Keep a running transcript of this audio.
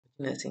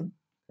nursing,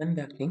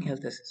 conducting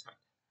health assessment.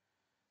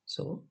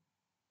 So,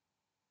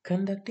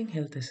 conducting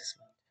health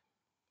assessment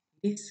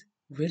is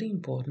very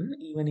important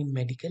even in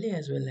medical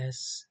as well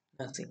as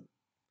nursing,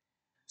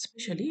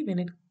 especially when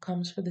it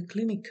comes for the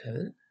clinical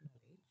knowledge.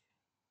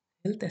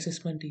 Health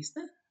assessment is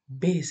the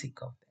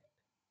basic of that.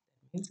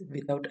 Means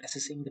without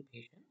assessing the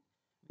patient,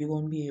 we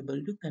won't be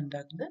able to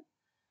conduct the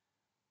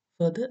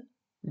further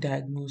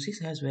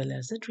diagnosis as well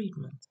as the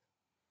treatment.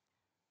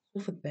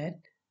 So for that,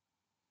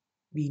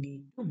 we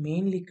need to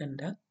mainly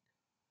conduct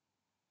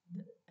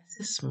the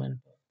assessment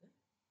of the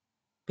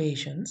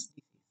patient's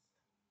disease.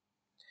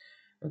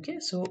 Okay,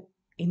 so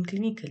in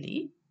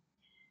clinically,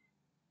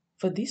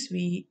 for this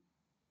we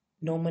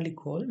normally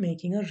call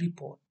making a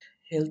report,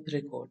 health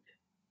record.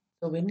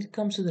 So when it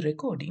comes to the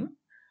recording,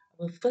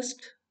 our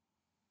first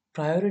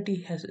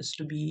priority has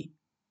to be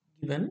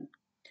given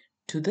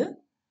to the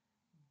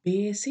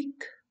basic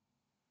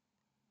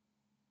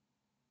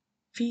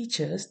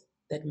features,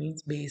 that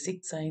means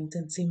basic signs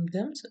and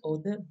symptoms or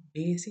the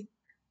basic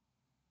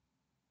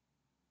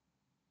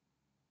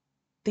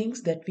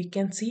things that we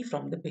can see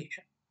from the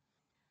patient,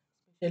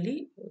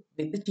 especially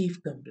with the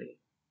chief complaint.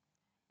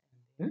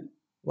 Then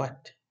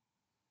what?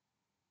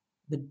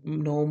 The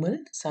normal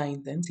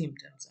signs and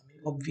symptoms, I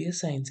mean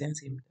obvious signs and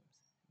symptoms.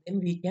 Then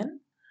we can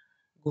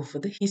go for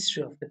the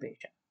history of the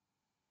patient.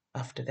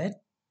 After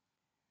that,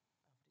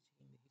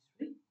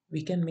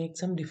 we can make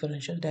some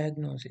differential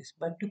diagnosis.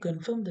 But to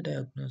confirm the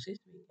diagnosis,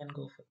 we can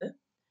go for the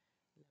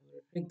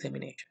laboratory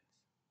examinations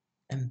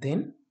and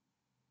then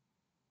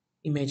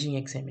imaging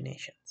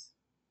examinations.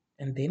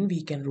 And then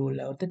we can rule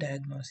out the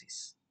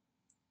diagnosis.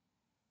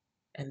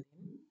 And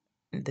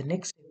then the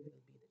next step will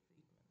be the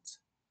treatments.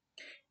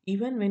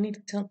 Even when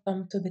it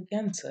comes to the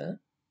cancer,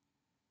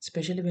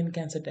 especially when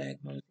cancer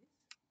diagnosis,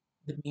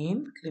 the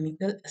main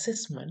clinical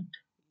assessment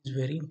is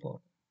very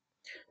important.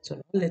 So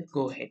now let's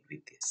go ahead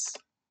with this.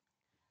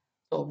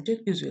 The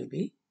objectives will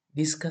be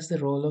discuss the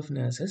role of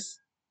nurses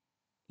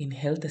in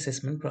health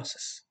assessment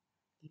process.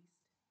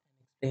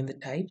 Explain the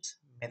types,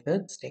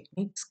 methods,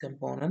 techniques,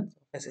 components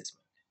of assessment.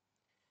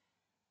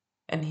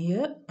 And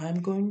here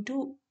I'm going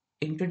to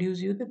introduce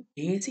you the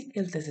basic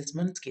health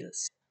assessment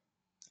skills.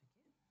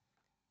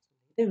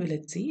 Later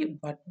let's see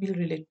what will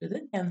relate to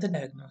the cancer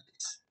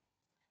diagnosis.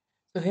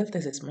 So health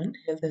assessment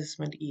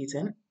is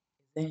an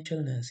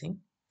essential nursing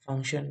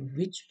function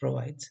which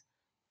provides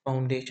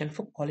foundation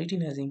for quality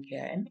nursing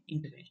care and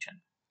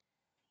intervention.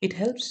 It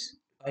helps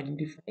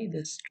identify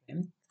the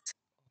strengths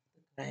of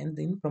the clients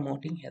in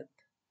promoting health.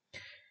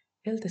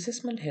 Health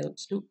assessment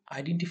helps to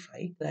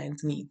identify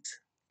clients' needs,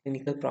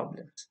 clinical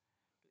problems,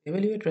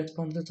 evaluate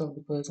responses of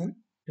the person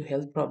to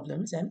health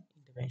problems and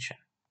intervention.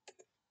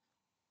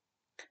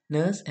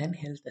 Nurse and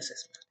health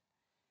assessment.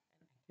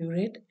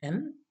 Accurate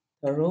and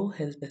thorough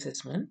health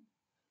assessment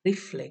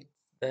reflects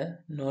the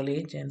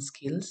knowledge and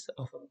skills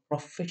of a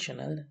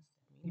professional. That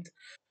means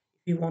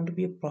if you want to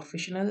be a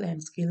professional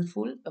and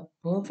skillful, a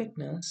perfect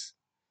nurse,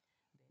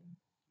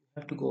 you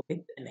have to go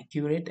with an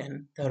accurate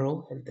and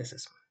thorough health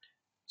assessment.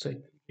 So it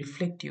will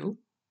reflect you,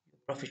 your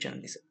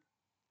professionalism.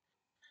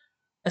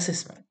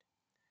 Assessment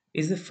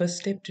is the first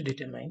step to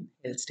determine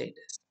health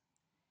status.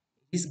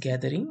 It is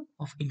gathering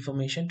of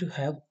information to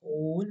have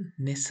all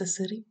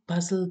necessary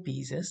puzzle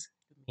pieces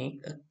to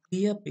make a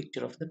clear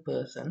picture of the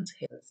person's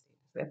health status.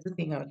 That's the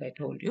thing that I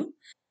told you.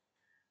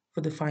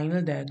 For the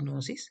final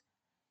diagnosis,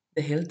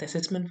 the health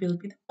assessment will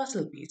be the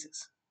puzzle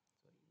pieces.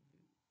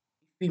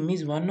 If we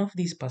miss one of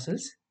these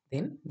puzzles,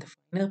 then the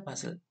final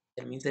puzzle,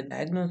 that means the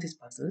diagnosis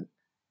puzzle,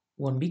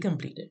 won't be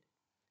completed.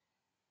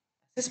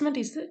 Assessment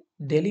is the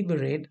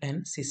deliberate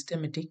and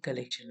systematic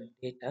collection of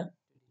data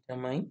to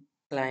determine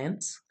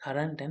clients'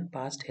 current and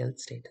past health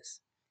status,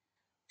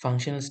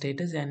 functional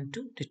status, and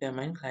to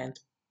determine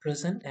clients'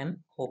 present and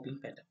coping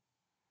pattern.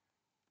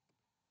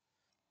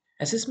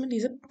 Assessment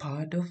is a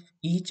part of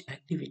each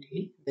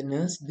activity the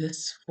nurse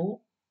does for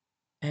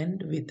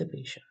and with the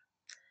patient.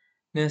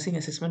 Nursing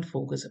assessment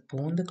focuses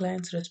upon the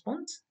client's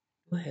response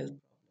to a health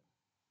problem.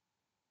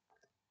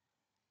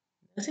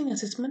 Nursing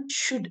assessment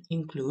should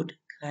include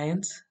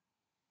clients'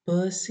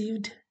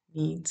 perceived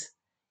needs,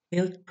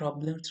 health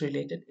problems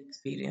related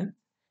experience,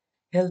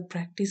 health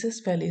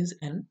practices, values,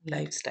 and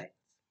lifestyle.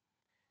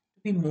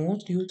 To be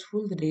most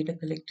useful, the data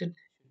collected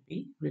should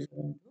be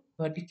relevant to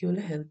a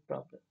particular health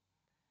problem.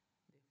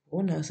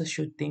 Therefore, nurses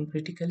should think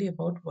critically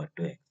about what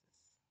to access.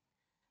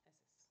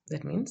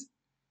 That means,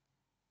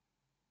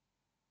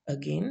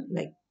 again,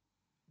 like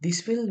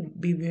this will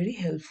be very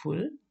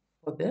helpful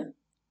for the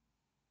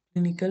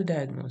clinical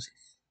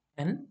diagnosis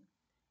and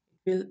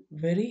it will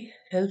very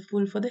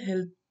helpful for the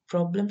health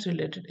problems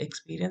related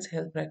experience,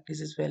 health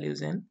practices,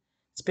 values, and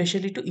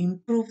especially to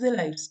improve the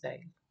lifestyle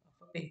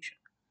of a patient.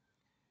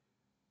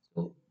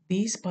 So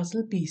these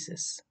puzzle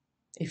pieces,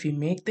 if we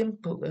make them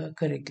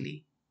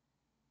correctly,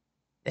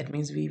 that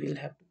means we will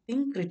have to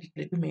think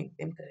critically to make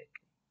them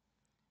correctly.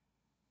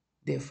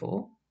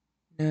 Therefore,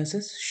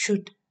 nurses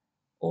should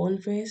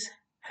always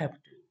have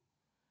to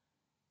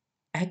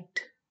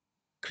act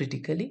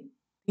critically,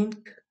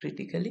 think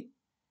critically,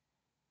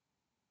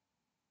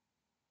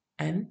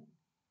 and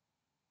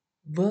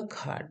work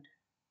hard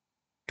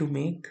to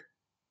make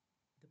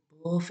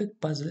the perfect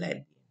puzzle at the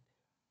end.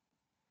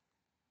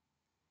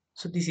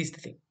 So this is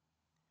the thing.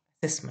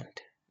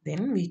 Assessment.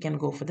 Then we can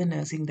go for the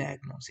nursing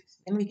diagnosis.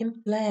 Then we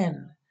can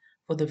plan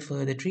for the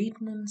further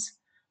treatments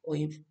or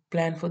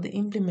plan for the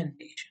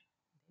implementation.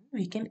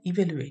 We can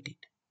evaluate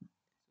it.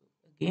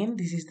 Again,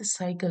 this is the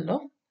cycle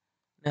of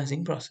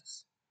nursing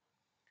process.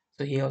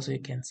 So here also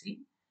you can see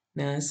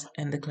nurse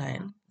and the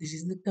client. This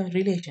is the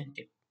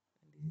relationship.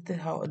 This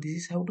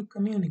is how to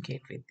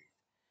communicate with this.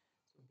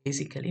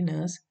 Basically,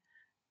 nurse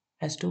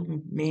has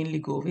to mainly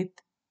go with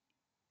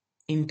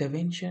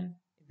intervention,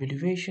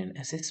 evaluation,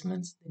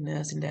 assessments, the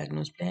nursing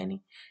diagnosis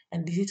planning,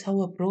 and this is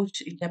how approach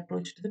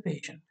to the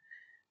patient.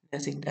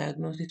 Nursing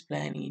diagnosis,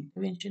 planning,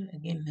 intervention,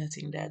 again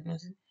nursing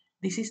diagnosis.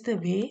 This is the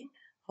way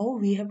how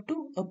we have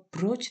to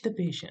approach the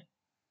patient,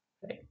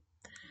 right?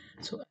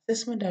 So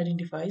assessment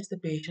identifies the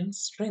patient's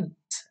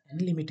strengths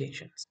and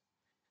limitations.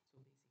 So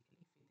basically,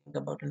 if you think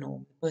about a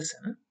normal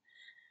person,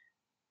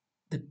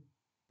 the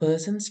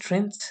person's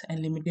strengths and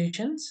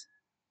limitations,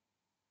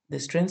 the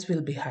strengths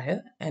will be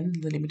higher and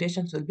the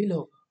limitations will be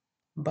lower.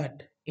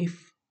 But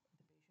if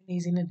the patient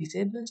is in a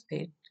disabled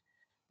state,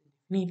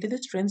 definitely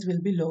the strengths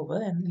will be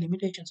lower and the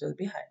limitations will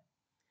be higher.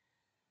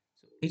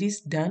 So it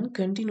is done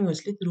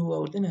continuously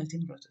throughout the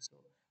nursing process. So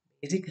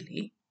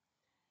basically,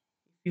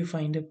 if you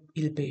find a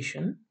ill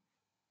patient,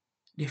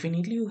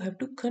 definitely you have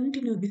to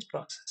continue this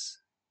process,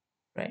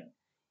 right?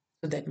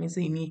 So that means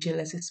the initial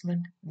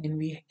assessment, then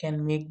we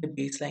can make the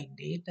baseline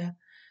data,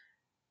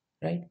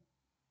 right?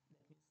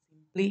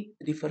 Simply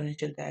the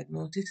differential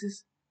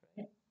diagnosis,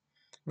 right?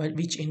 But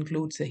which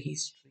includes the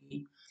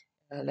history,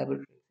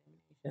 laboratory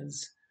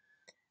examinations,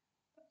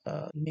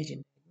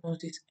 imaging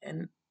diagnosis,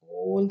 and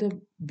all the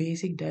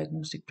basic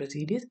diagnostic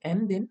procedures,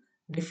 and then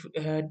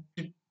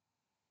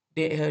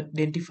they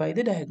identify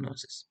the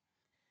diagnosis.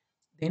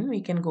 Then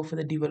we can go for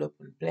the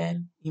development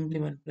plan,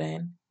 implement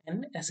plan,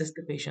 and assess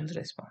the patient's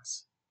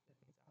response.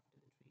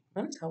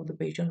 After the treatment, how the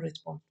patient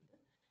responds to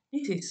the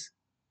disease,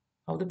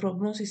 how the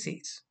prognosis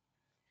is.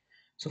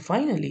 So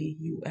finally,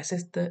 you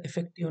assess the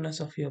effectiveness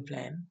of your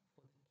plan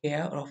for the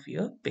care of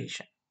your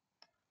patient.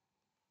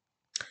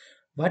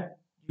 What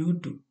you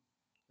do?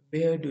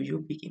 Where do you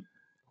begin?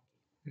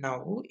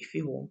 Now, if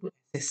you want to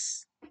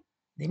assess,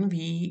 then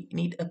we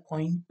need a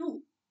point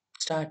to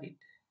start it.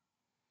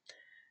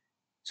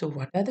 So,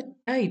 what are the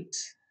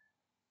types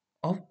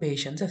of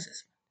patients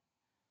assessment?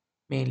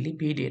 Mainly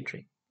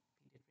pediatric. Pediatric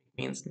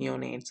means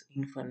neonates,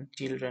 infant,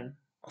 children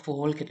of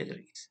all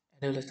categories,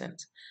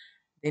 adolescents.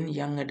 Then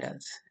young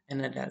adults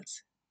and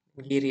adults.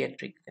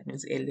 Geriatric, that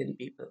means elderly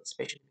people,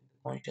 especially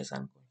with conscious,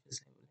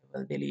 unconscious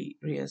level,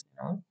 delirious,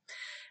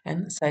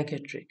 and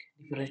psychiatric,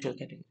 differential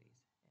categories,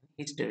 and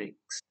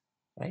hysterics,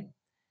 right?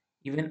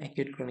 Even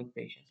acute chronic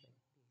patients.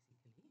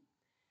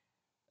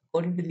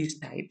 According to these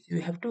types,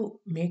 you have to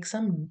make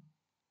some,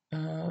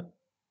 uh,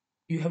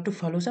 you have to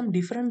follow some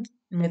different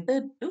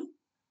method to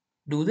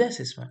do the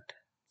assessment.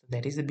 So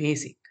that is the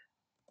basic.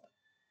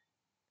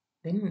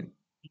 Then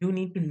you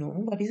need to know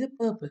what is the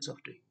purpose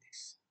of doing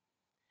this.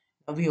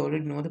 Now we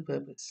already know the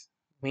purpose.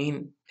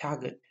 Main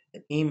target,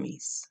 the aim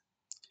is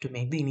to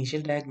make the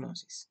initial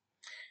diagnosis.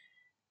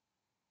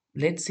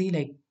 Let's see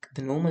like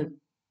the normal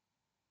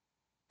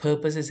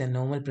purposes and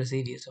normal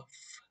procedures of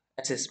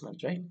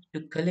assessment, right?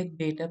 To collect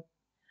data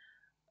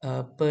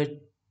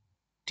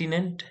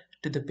pertinent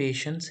to the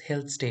patient's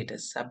health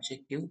status,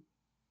 subjective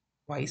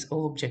wise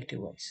or objective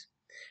wise,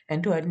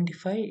 and to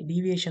identify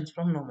deviations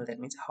from normal. That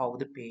means how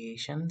the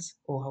patient's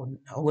or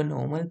how a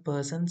normal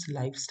person's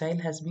lifestyle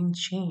has been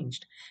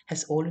changed,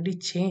 has already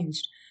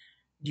changed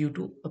due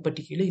to a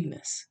particular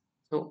illness.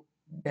 So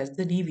that's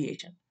the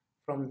deviation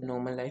from the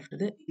normal life to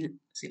the ill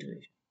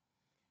situation.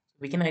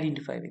 We can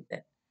identify with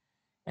that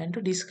and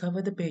to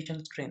discover the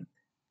patient's strength,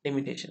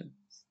 limitations,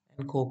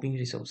 and coping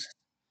resources.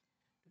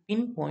 To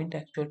pinpoint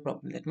actual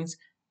problem, that means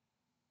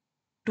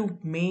to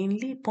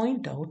mainly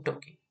point out,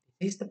 okay,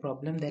 this is the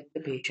problem that the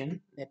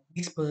patient, that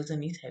this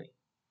person is having,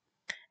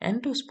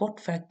 and to spot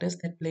factors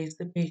that place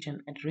the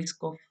patient at risk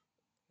of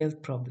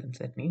health problems.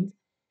 That means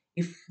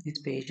if this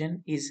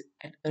patient is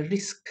at a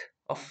risk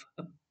of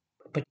a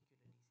particular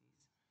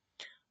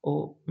disease,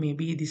 or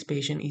maybe this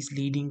patient is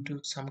leading to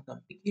some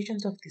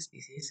complications of this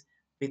disease,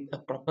 with a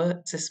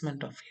proper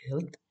assessment of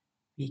health,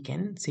 we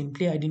can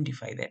simply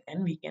identify that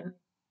and we can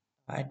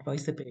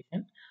advise the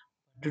patient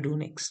what to do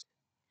next.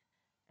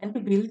 And to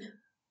build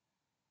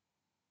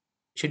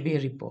should be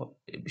a report,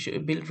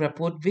 should build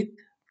rapport with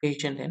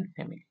patient and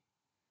family.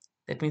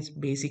 That means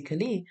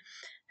basically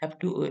have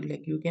to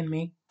like you can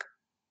make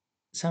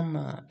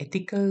some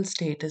ethical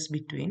status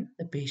between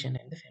the patient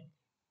and the family.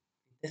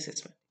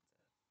 Assessment,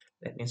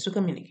 that means to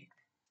communicate.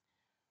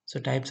 So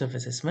types of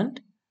assessment: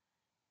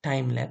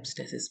 time lapsed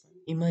assessment,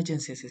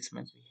 emergency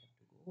assessments, we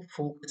have to go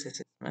focus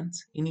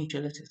assessments,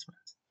 initial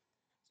assessments.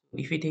 So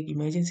if we take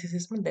emergency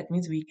assessment, that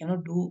means we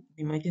cannot do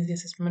the emergency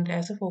assessment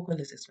as a focal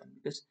assessment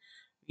because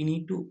we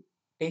need to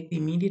take the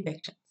immediate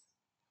actions.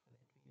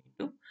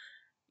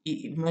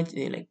 We need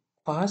to like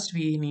fast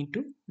we need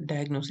to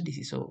diagnose the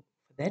disease. So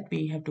for that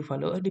we have to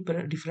follow a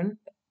different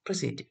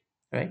procedure,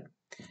 right?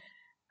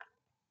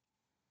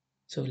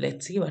 So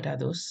let's see what are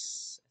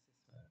those.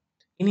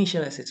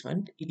 Initial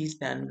assessment, it is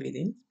done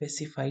within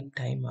specified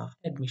time after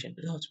admission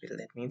to the hospital.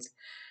 That means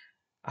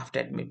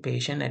after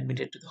patient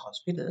admitted to the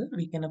hospital,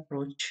 we can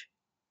approach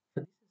for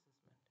this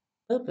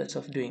assessment. Purpose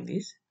of doing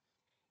this,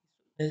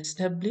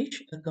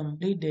 establish a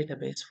complete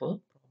database for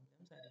problems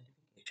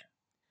identification,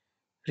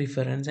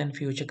 reference and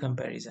future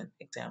comparison,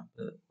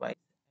 example wise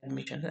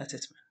admission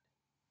assessment,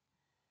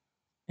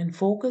 and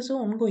focus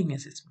on ongoing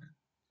assessment.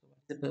 So what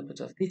is the purpose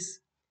of this?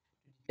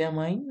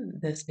 Determine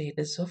the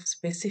status of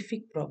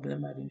specific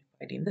problem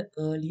identified in the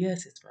earlier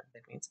assessment.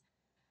 That means,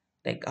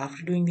 like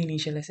after doing the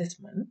initial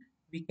assessment,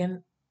 we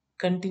can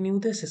continue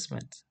the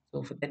assessments.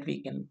 So for that,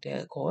 we can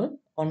call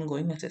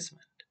ongoing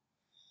assessment.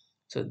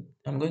 So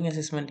ongoing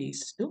assessment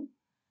is to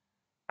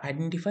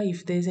identify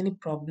if there is any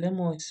problem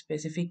or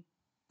specific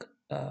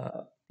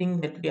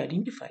thing that we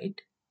identified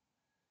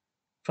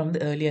from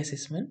the early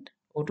assessment,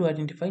 or to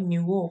identify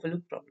new or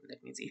overlooked problem.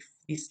 That means if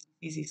this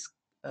is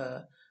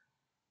uh,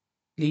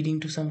 leading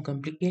to some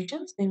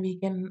complications, then we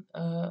can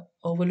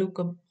overlook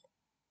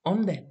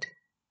on that.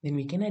 Then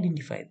we can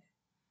identify that.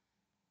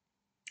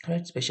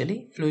 Right?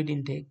 Especially fluid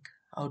intake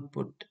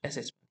output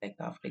assessment. Like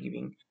after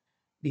giving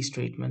these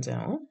treatments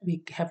and all,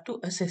 we have to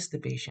assess the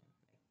patient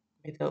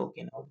whether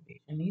okay now the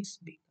patient is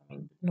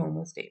becoming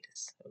normal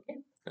status. Okay,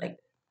 like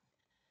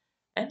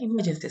an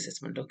emergency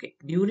assessment. Okay,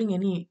 during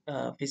any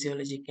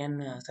physiological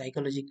and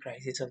psychological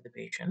crisis of the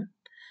patient,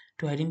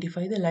 to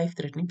identify the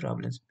life-threatening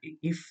problems.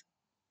 If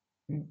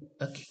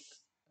a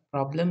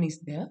problem is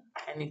there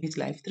and it is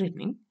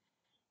life-threatening,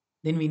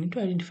 then we need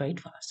to identify it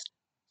fast.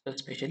 So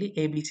especially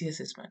ABC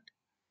assessment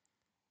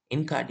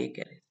in cardiac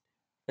arrest.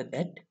 For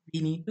that,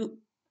 we need to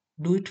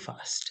do it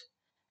fast.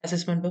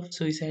 Assessment of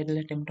suicidal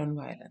attempt on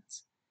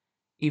violence.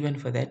 Even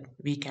for that,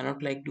 we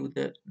cannot like do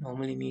the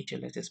normal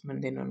initial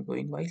assessment then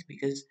ongoing wise,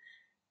 because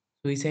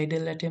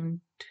suicidal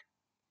attempt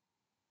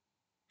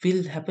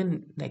will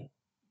happen like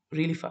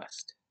really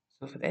fast.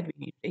 So for that, we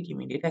need to take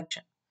immediate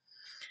action.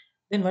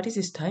 Then what is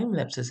this time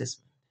lapse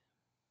assessment?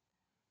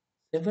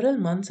 Several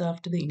months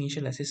after the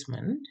initial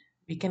assessment,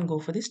 we can go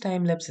for this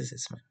time lapse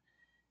assessment.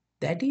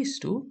 That is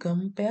to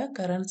compare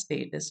current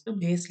status to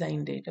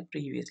baseline data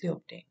previously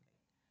obtained.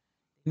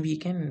 We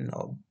can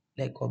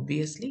like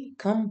obviously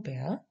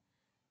compare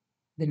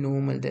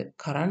the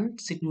current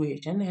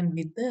situation and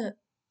with the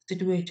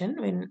situation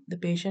when the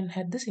patient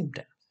had the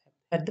symptoms,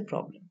 had the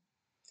problem.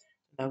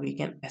 Now we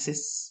can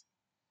assess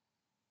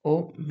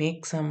or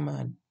make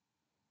some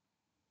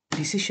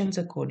decisions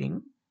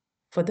according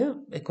to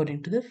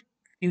the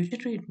future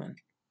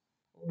treatment.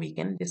 We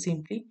can just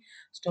simply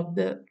stop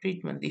the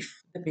treatment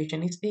if the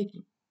patient is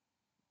taking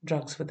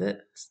drugs for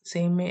the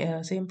same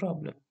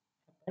problem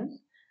and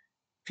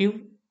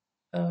few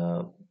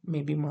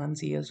maybe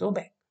months, years or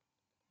back.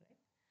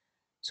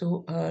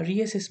 So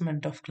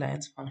reassessment of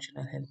clients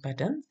functional health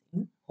patterns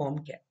in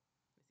home care.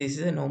 This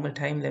is a normal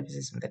time lapse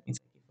assessment. That means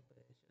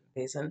if a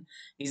patient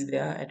is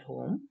there at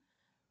home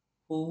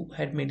who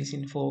had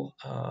medicine for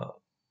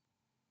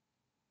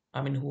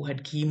who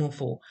had chemo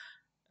for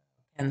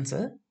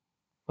cancer,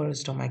 for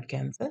stomach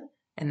cancer,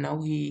 and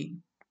now he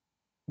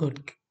got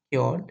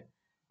cured,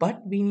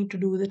 but we need to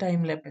do the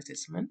time lapse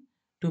assessment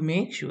to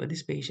make sure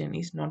this patient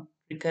is not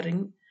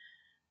recurring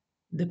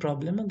the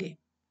problem again,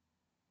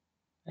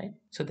 right?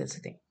 So that's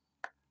the thing.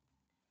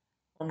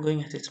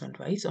 Ongoing assessment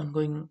wise,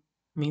 ongoing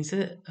means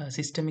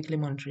systemically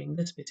monitoring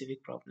the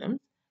specific problems.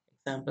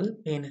 Example,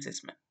 pain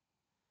assessment.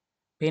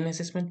 Pain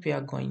assessment we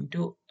are going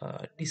to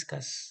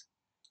discuss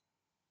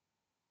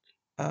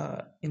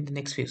in the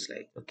next few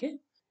slides, okay,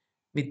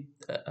 with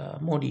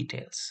more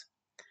details.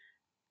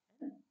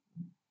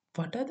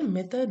 What are the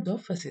methods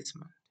of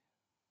assessment?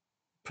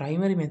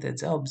 Primary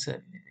methods are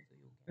observing.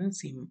 You can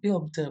simply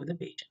observe the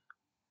patient,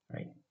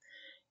 right?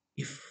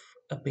 If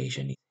a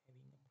patient is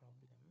having a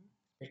problem,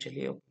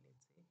 especially okay,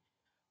 let's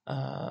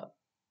say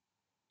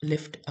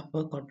left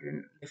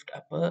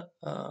upper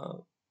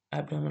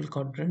abdominal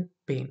quadrant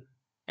pain,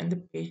 and the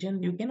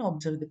patient, you can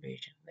observe the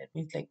patient. That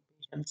means like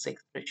patient's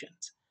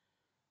expressions,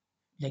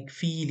 like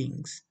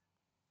feelings,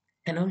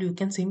 and all. You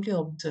can simply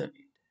observe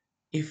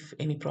it. If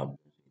any problems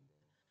with the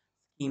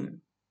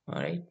skin,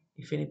 all right.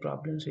 If any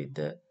problems with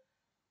the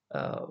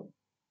uh,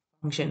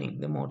 functioning,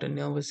 the motor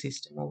nervous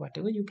system or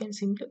whatever, you can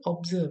simply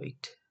observe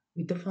it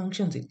with the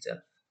functions itself,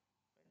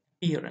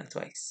 appearance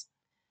wise.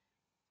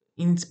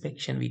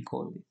 Inspection we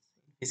call this,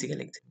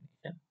 physical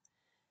examination.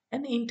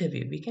 An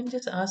interview, we can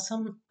just ask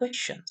some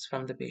questions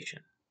from the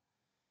patient,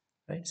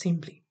 right?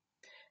 Simply.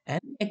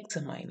 And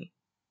examining.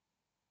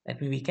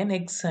 That means we can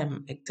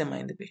examine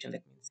the patient.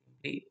 That means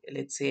simply,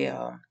 let's say,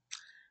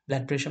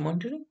 blood pressure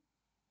monitoring,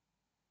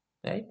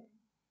 right?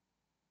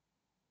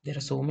 There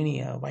are so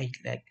many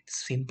like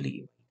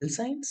simply vital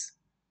signs.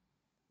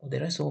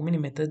 There are so many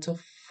methods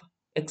of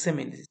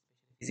examination,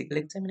 physical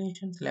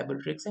examinations,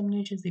 laboratory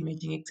examinations,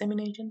 imaging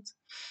examinations.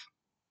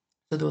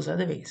 So those are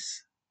the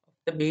ways,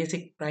 the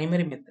basic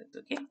primary methods.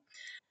 Okay.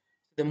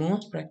 The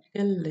most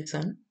practical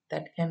lesson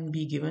that can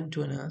be given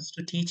to a nurse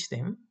to teach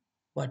them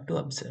what to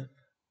observe.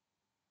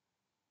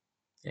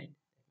 Right?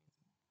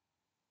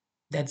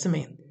 That's the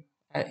main thing.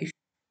 If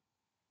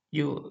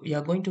you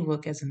are going to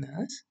work as a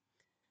nurse,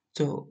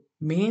 so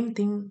main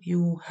thing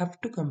you have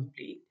to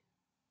complete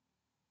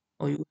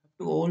or you have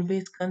to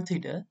always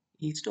consider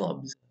is to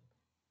observe.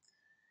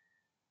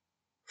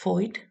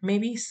 For it,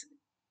 maybe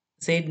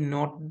said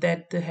not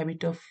that the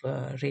habit of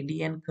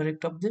ready and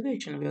correct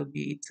observation will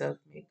be itself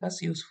make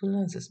us useful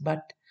nurses,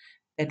 but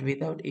that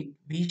without it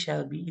we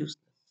shall be useless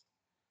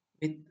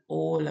with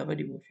all our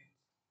devotion.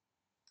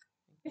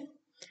 Okay?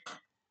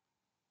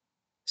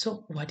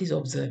 So, what is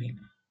observing?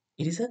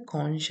 It is a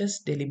conscious,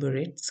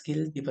 deliberate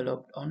skill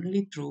developed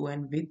only through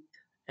and with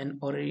an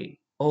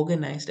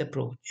organized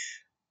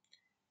approach.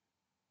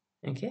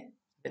 Okay,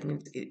 that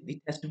means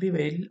it has to be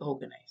very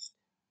organized.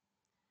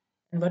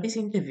 And what is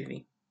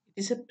interviewing?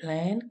 It is a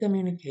planned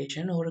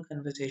communication or a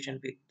conversation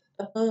with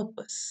a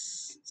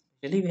purpose.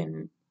 Especially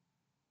when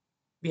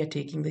we are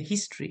taking the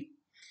history,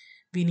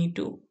 we need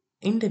to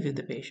interview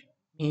the patient.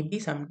 Maybe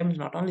sometimes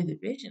not only the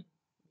patient,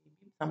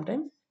 maybe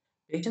sometimes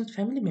patient's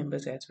family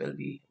members as well.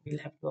 We will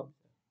have to observe,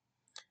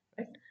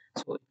 right?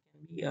 So it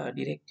can be a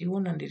directive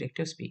or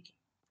non-directive speaking,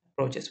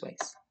 approaches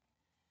wise.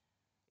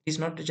 It is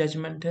not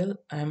judgmental.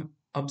 I am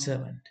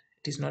observant.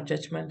 It is not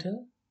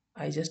judgmental.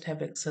 I just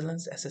have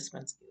excellence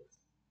assessment skills.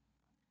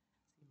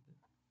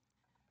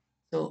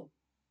 So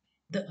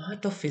the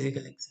art of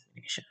physical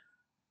examination.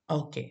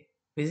 Okay,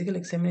 physical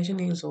examination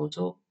is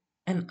also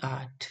an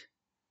art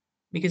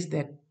because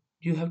that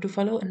you have to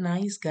follow a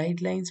nice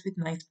guidelines with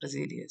nice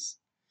procedures.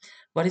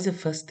 What is the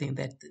first thing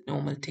that the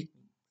normal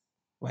technique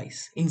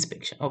wise?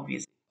 Inspection,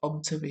 obviously,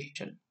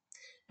 observation,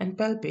 and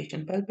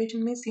palpation.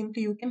 Palpation means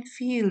simply you can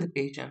feel the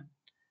patient.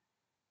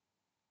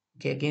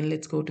 Okay, again,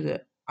 let's go to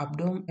the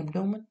abdomen.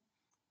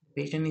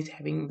 The patient is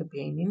having the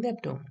pain in the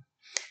abdomen.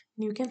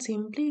 You can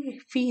simply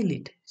feel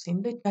it,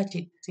 simply touch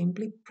it,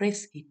 simply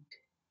press it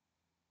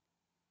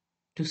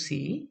to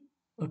see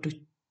or to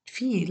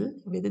feel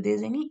whether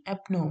there's any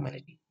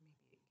abnormality.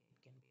 Maybe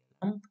it can be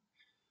a lump,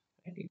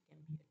 right? It can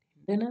be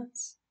a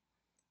tenderness.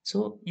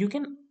 So you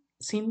can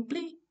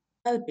simply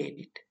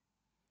palpate it.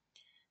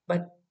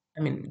 But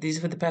I mean, this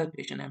is for the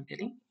palpation I'm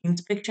telling.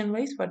 Inspection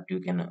wise, what you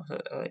can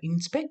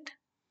inspect,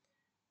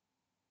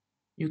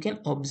 you can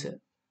observe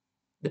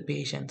the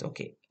patient.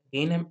 Okay,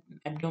 in an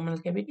abdominal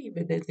cavity,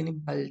 whether there's any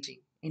bulging,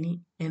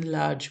 any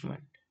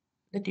enlargement,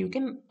 that you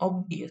can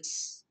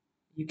obvious,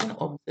 you can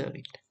observe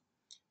it.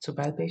 So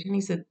palpation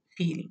is a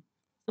feeling.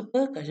 So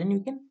percussion,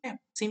 you can tap,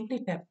 simply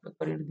tap.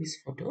 According to this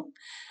photo,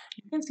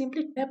 you can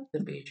simply tap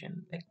the patient,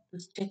 like to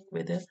check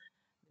whether the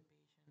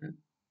patient,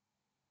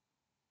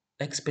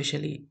 like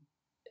especially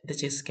the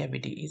chest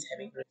cavity, is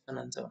having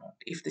resonance or not.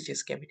 If the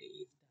chest cavity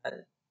is dull,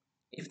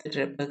 if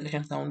the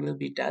percussion sound will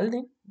be dull,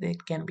 then there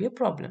can be a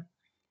problem.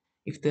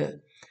 If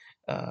the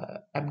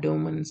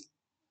abdomen's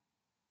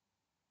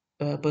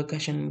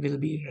percussion will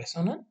be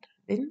resonant,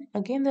 then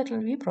again that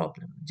will be a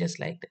problem, just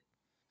like that.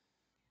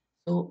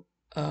 So,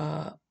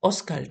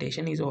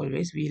 auscultation is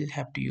always we'll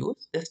have to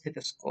use the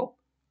stethoscope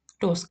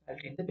to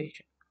auscultate the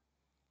patient.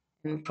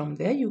 And from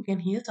there, you can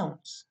hear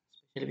sounds,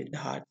 especially with the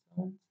heart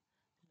sounds,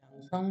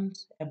 lung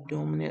sounds,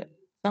 abdominal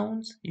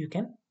sounds, you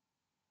can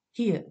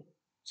hear.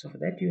 So, for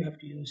that, you have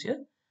to use your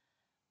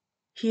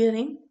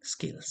hearing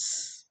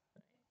skills.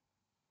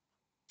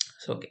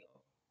 So, okay,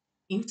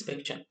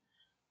 inspection,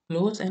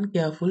 close and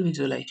careful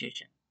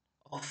visualization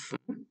of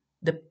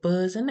the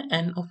person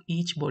and of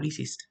each body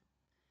system,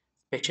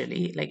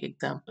 especially like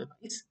example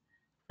wise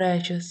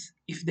rashes,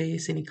 if there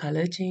is any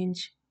color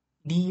change,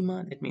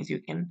 edema, that means you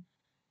can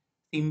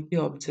simply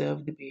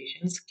observe the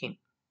patient's skin.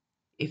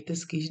 If the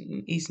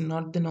skin is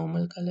not the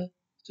normal color,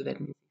 so that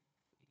means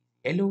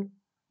yellow,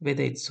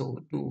 whether it's so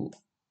to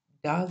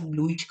dark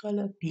bluish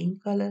color,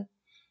 pink color,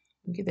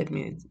 okay, that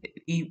means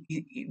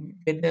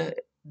whether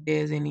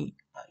there's any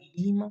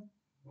edema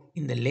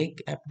in the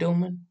leg,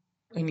 abdomen,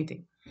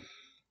 anything.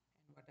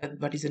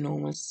 What is the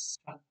normal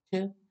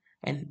structure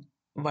and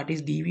what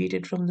is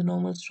deviated from the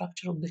normal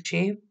structure of the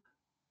shape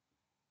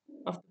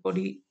of the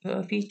body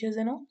features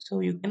and all.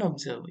 So you can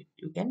observe it,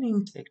 you can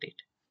inspect it.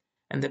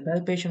 And the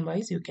palpation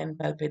wise, you can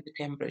palpate the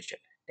temperature,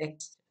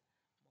 texture,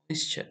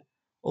 moisture,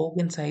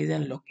 organ size,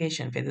 and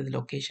location, whether the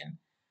location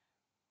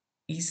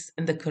is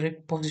in the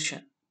correct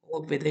position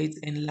or whether it's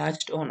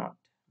enlarged or not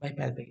by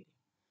palpating.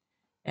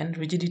 And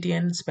rigidity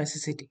and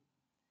spasticity.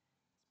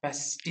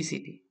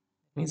 Spasticity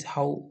means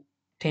how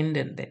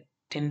tendon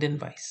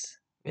wise,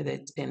 whether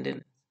it's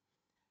tendon,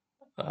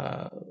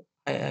 uh,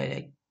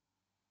 I,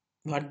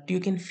 what you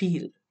can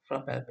feel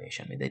from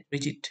palpation, whether it's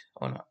rigid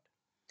or not.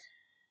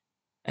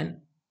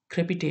 And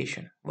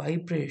crepitation,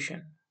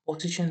 vibration,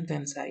 positions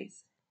and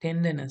size,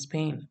 tenderness,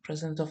 pain,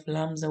 presence of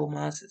lumps or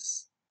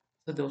masses.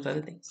 So those are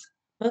the things.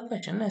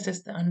 Percussion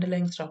assess the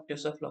underlying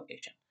structures of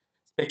location,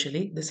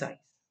 especially the size,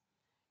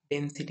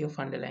 density of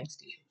underlying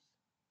tissues.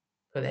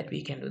 So that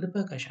we can do the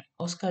percussion.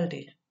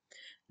 Auscultation,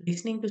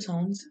 listening to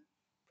sounds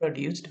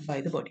produced by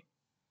the body.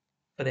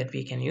 For that,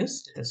 we can use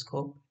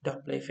stethoscope,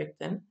 Doppler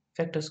effect, and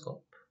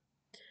vectorscope.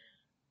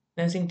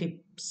 Nursing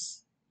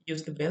tips: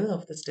 use the bell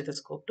of the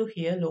stethoscope to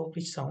hear low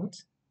pitch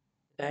sounds,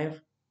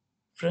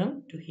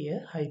 diaphragm to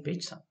hear high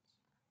pitch sounds.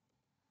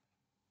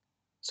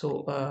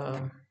 So,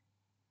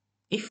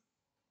 if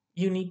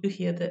you need to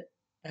hear the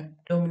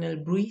abdominal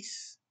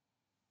bruise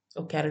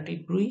or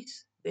carotid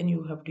bruise, then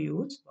you have to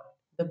use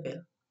the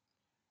bell.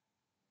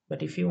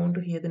 But if you want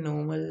to hear the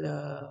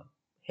normal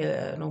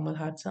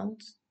heart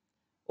sounds,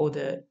 or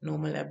the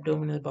normal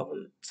abdominal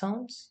bubble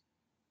sounds,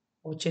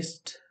 or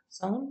chest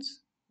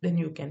sounds, then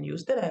you can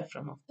use the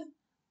diaphragm of the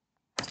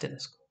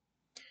stethoscope.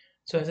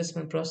 So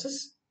assessment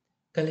process: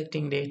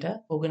 collecting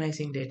data,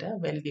 organizing data,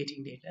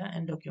 validating data,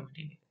 and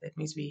documenting data. That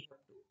means we have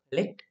to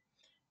collect,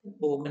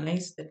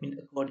 organize, that means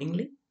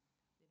accordingly,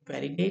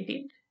 validate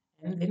it,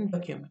 and then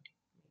document it,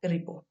 make a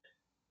report.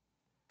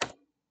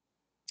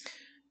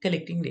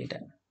 Collecting data.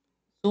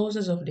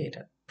 Sources of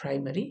data,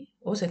 primary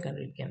or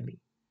secondary can be.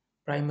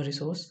 Primary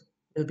source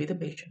will be the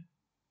patient,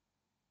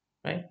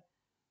 right?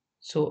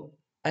 So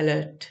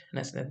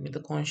alertness, that means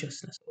the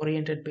consciousness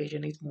oriented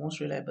patient is most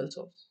reliable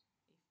source.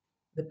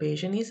 The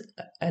patient is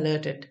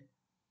alerted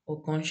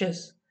or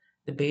conscious,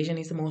 the patient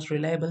is the most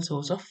reliable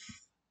source of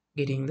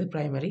getting the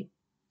primary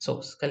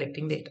source,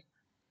 collecting data.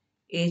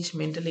 Age,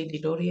 mentally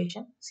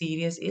deterioration,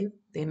 serious ill,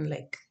 then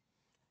like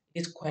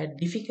it's quite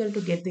difficult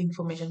to get the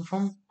information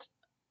from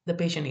the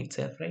patient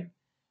itself, right?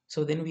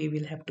 So then we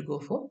will have to go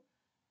for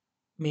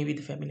maybe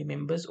the family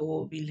members,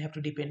 or we'll have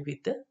to depend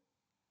with the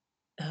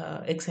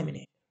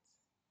examination.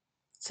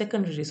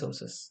 Secondary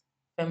resources,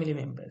 family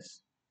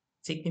members,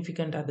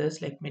 significant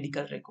others like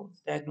medical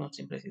records,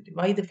 diagnostic procedure.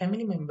 Why the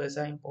family members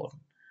are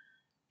important?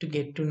 To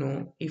get to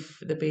know if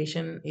the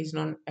patient is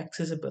not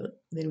accessible,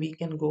 then we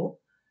can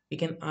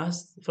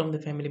ask from the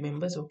family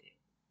members, okay,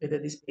 whether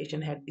this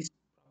patient had this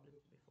problem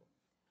before,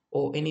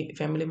 or any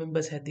family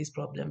members had this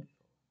problem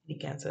before, any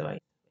cancer wise,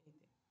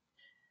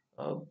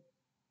 uh,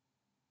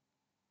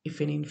 if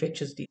any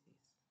infectious disease,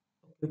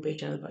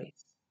 occupational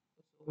wise,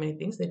 so many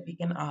things that we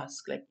can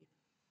ask, like if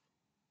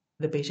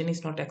the patient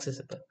is not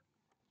accessible.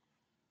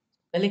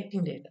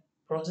 Collecting data,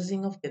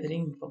 processing of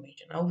gathering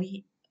information. Now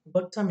we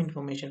got some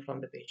information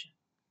from the patient.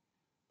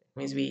 That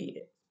means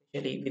we,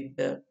 especially with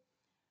the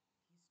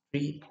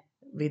history,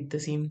 with the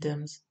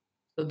symptoms.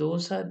 So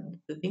those are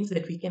the things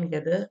that we can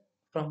gather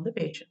from the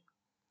patient.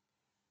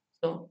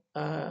 So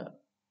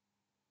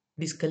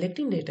this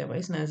collecting data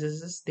wise,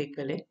 nurses they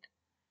collect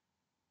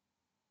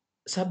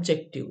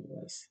subjective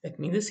wise. That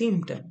means the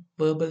symptom,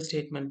 verbal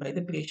statement by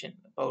the patient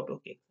about,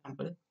 okay,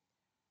 example,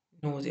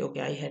 nausea. Okay,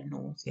 I had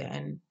nausea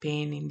and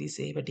pain in this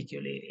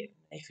particular area.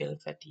 I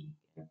felt fatigue.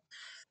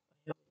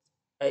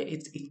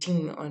 It's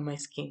itching on my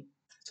skin.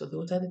 So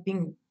those are the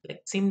things,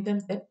 like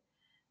symptoms that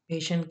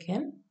patient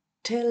can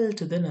tell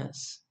to the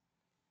nurse.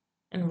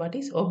 And what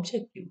is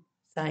objective?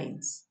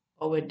 Science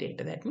over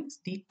data. That means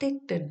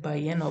detected by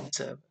an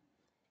observer.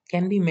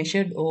 Can be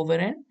measured over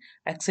an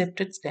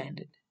accepted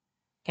standard.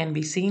 Can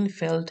be seen,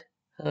 felt,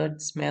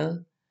 heard,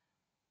 smell,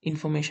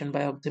 information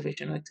by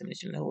observation or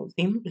examination. Now,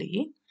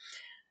 simply,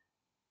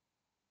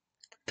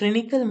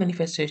 clinical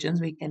manifestations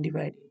we can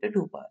divide into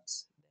two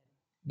parts.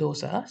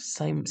 Those are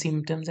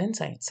symptoms and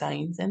signs.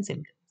 Signs and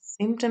symptoms.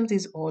 Symptoms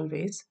is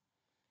always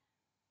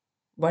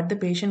what the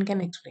patient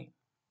can explain.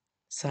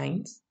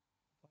 Signs,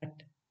 what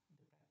the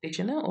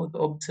practitioner or the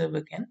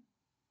observer can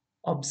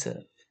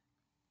observe.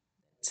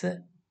 It's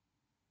the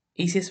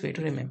easiest way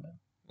to remember.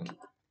 Okay.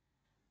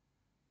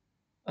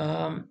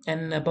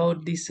 And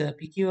about this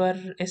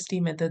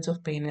PQRST methods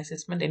of pain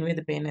assessment, anyway,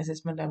 the pain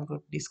assessment, I'm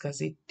going to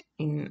discuss it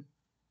in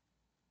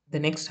the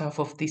next half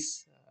of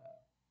this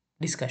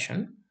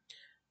discussion.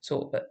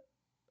 So,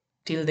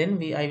 till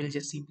then, I will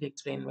just simply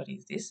explain what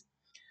is this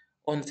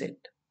onset.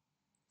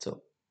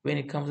 So, when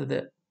it comes to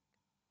the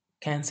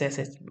cancer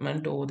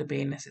assessment or the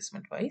pain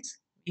assessment wise,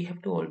 we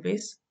have to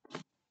always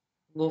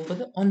go for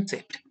the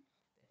onset.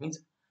 That means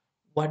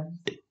what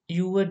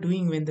you were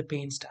doing when the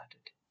pain started.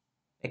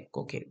 Like,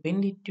 okay,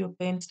 when did your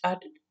pain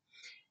started,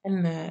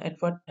 and at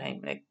what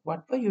time? Like,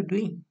 what were you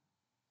doing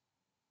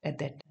at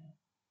that time?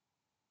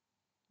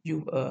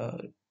 You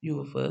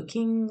were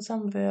working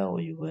somewhere,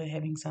 or you were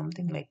having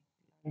something like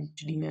lunch,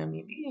 dinner,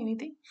 maybe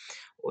anything,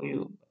 or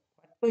you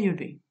what were you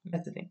doing?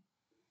 That's the thing.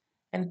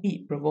 And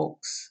P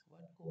provokes.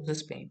 What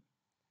causes pain?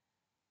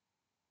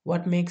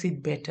 What makes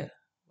it better?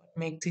 What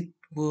makes it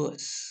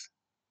worse?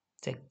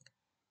 Check.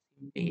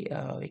 We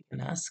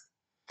can ask.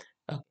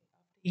 Okay, after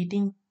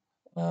eating,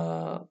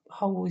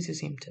 how is your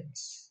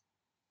symptoms?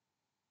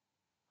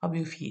 How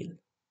you feel?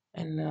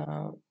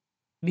 And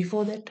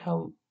before that,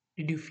 how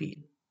did you feel?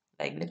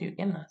 Like that, you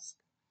can ask.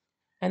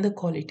 And the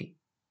quality,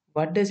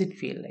 what does it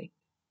feel like?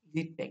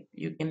 Is it like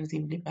you can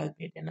simply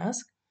palpate and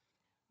ask,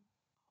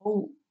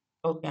 oh,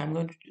 okay, I'm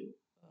going to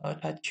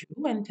touch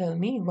you and tell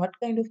me what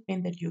kind of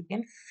pain that you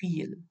can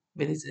feel.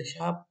 Whether it's a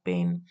sharp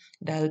pain,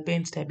 dull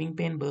pain, stabbing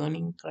pain,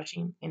 burning,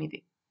 crushing,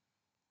 anything.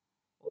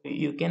 Or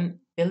you can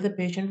tell the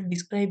patient to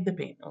describe the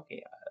pain.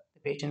 Okay, the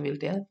patient will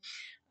tell,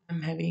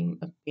 I'm having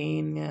a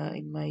pain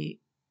in my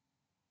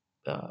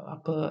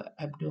upper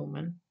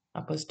abdomen,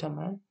 upper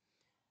stomach.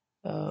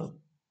 Uh,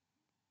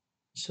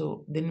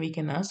 so then we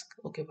can ask,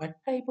 okay, what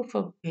type of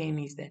a pain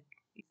is that?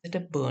 Is it a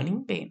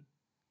burning pain?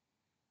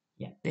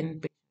 Yeah,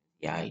 then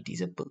yeah, it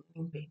is a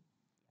burning pain.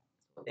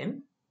 So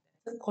then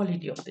that's the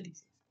quality of the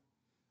disease.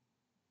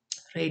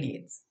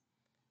 Radiates.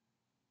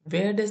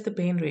 Where does the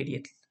pain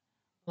radiate?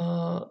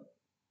 Uh,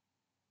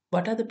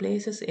 what are the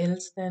places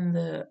else than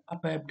the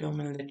upper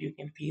abdomen that you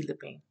can feel the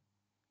pain?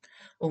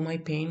 Oh, my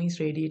pain is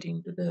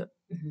radiating to the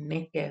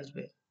neck as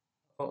well.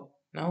 Oh,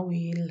 now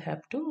we'll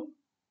have to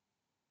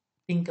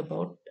think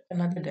about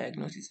another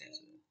diagnosis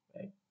as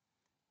well, right?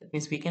 That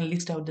means we can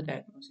list out the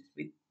diagnosis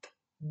with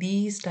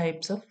these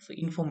types of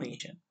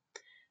information.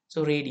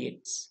 So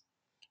radiates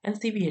and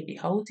severity.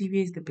 How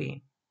severe is the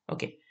pain?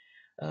 Okay,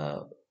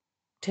 uh,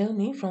 tell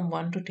me from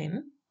 1 to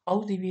 10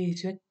 how severe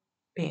is your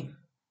pain.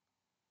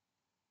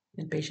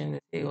 The patient will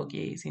say,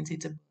 okay, since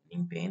it's a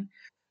burning pain,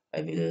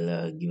 I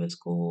will give a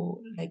score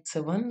like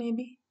 7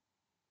 maybe.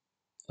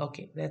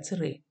 Okay, that's a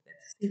rate.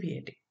 That's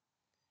severity.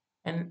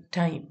 And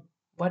time.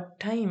 What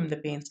time the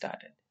pain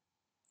started?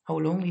 How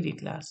long did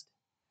it last?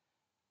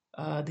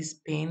 This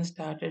pain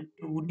started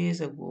 2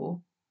 days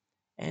ago,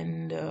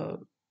 and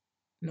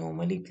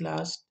normally it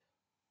lasts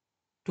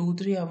 2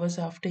 3 hours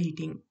after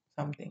eating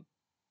something.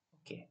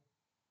 Okay,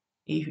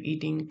 if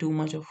eating too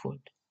much of food,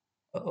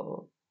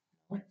 uh,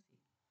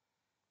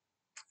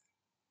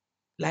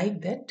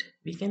 like that,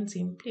 we can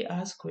simply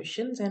ask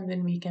questions and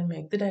then we can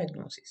make the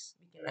diagnosis.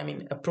 We can, I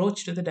mean,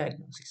 approach to the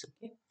diagnosis.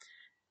 Okay,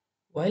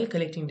 while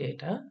collecting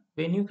data,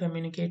 when you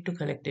communicate to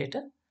collect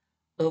data,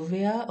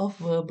 aware of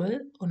verbal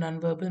or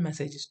non-verbal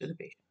messages to the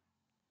patient.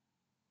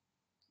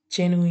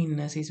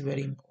 Genuineness is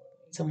very important.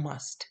 It's a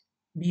must.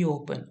 Be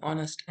open,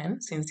 honest,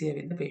 and sincere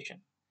with the patient.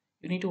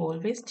 You need to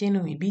always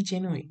be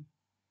genuine,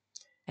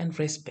 and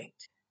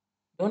respect.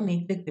 Don't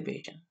neglect the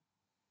patient,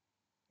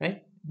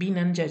 right? Be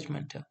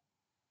non-judgmental.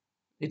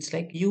 It's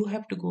like you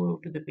have to go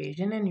to the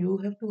patient and you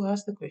have to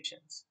ask the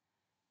questions.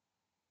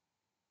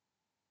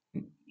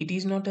 It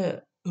is not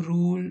a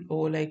rule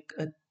or like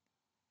a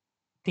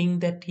thing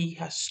that he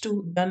has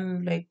to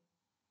done like,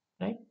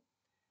 right.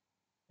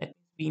 That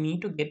we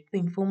need to get the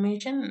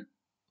information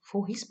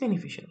for his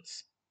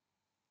beneficials.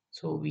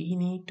 So we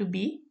need to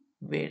be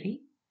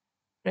very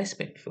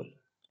respectful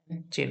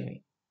and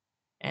genuine.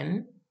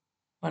 And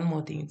one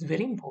more thing, it's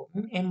very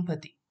important,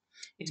 empathy.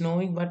 It's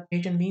knowing what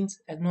patient means,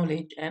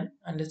 acknowledge and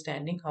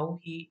understanding how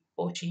he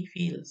or she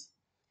feels.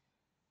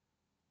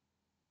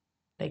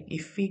 Like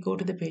if we go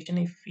to the patient,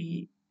 if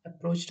we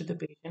approach to the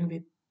patient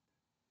with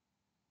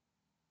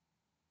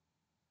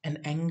an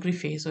angry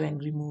face or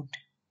angry mood.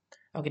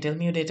 Okay, tell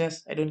me your data.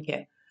 I don't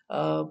care.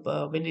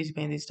 When did you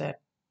pain this time?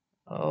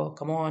 Oh,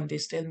 come on,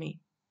 just tell me.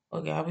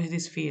 Okay, how is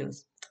this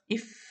feels?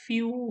 If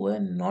you were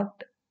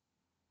not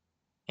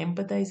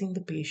empathizing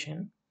the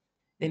patient,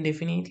 then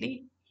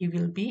definitely he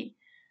will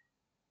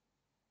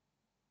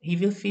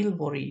feel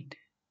worried,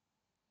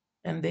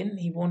 and then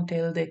he won't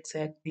tell the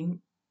exact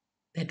thing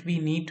that we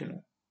need to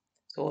know.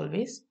 So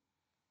always,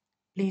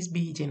 please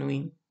be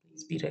genuine,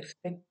 please be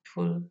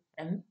respectful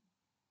and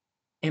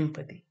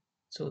empathy.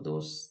 So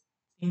those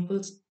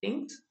simple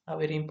things are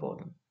very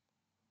important.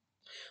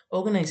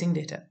 Organizing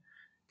data.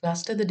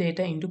 Cluster the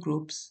data into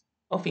groups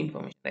of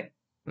information. Like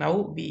now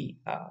we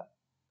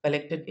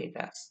collected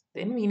data,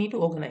 then we need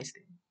to organize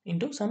them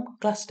into some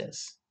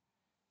clusters.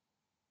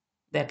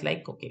 That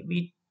like okay,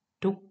 we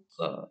took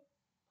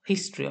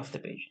history of the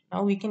patient.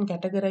 Now we can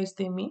categorize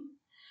them in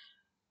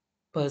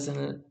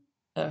personal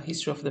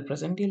history of the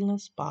present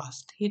illness,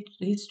 past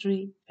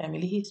history,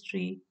 family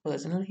history,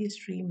 personal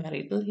history,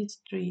 marital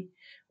history,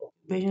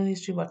 occupational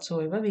history,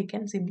 whatsoever. We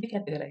can simply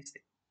categorize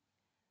it.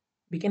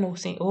 We can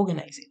also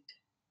organize it.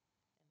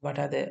 What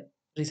are the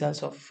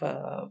results of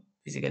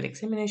physical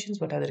examinations?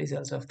 What are the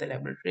results of the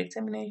laboratory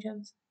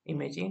examinations,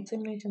 imaging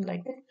examination,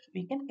 like that?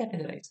 We can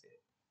categorize it.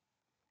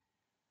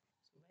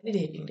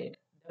 Validating data,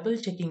 double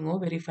checking or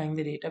verifying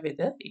the data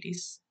whether it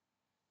is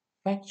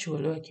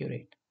factual or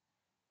accurate.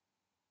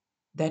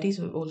 That is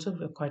also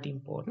quite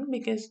important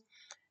because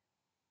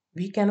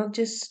we cannot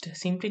just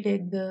simply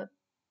take the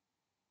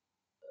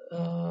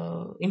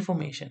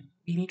information.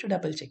 We need to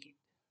double check it.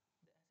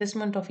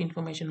 Assessment of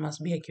information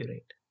must be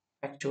accurate,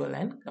 factual,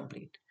 and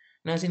complete.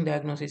 Nursing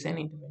diagnosis and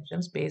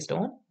interventions based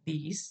on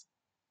these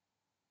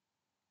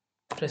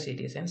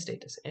procedures and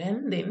status.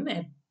 And then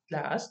at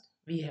last,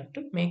 we have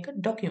to make a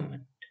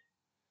document.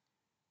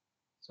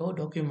 So,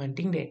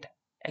 documenting data.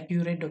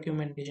 Accurate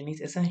documentation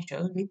is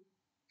essential, which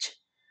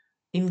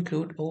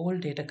include all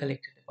data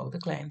collected about the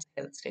client's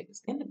health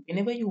status. Then,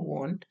 whenever you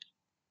want,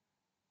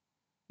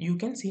 you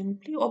can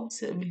simply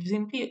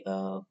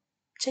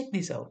check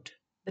this out,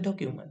 the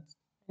documents,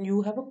 and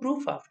you have a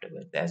proof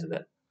afterwards as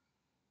well.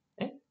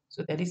 Right?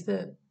 So that is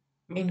the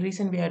main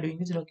reason we are doing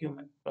this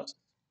document process.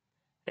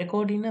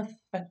 Record in a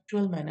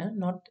factual manner,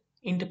 not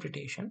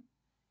interpretation.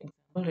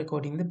 Example,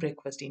 recording the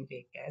breakfast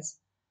intake as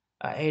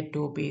I ate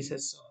 2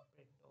 pieces of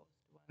bread toast,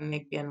 1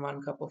 egg and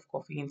 1 cup of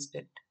coffee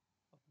instead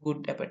of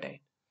good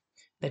appetite.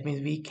 That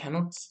means we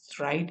cannot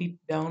write it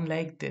down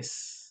like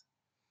this.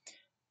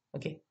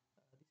 Okay,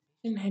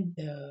 patient had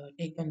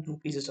taken 2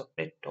 pieces of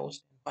bread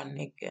toast and 1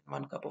 egg and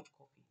 1 cup of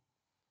coffee.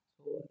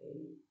 So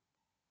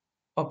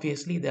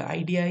obviously, the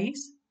idea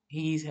is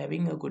he is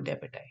having a good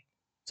appetite.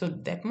 So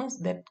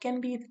that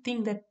can be the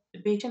thing that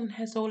the patient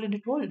has already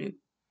told you,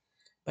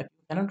 but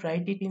you cannot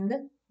write it in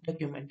the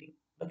documentation.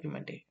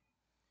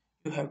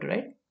 You have to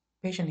write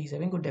patient is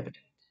having good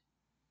appetite.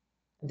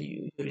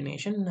 The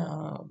urination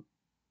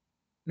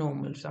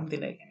normal, something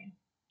like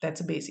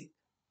that's a basic.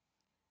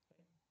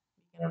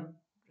 You cannot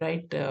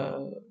write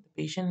the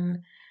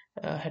patient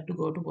had to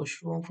go to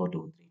washroom for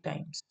 2 3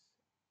 times.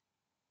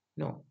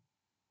 No,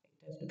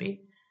 it has to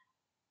be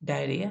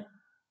diarrhea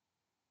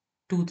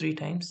 2 3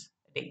 times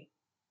a day.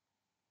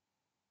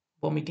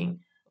 Vomiting.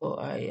 Oh,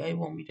 I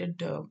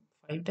vomited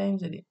 5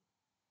 times a day.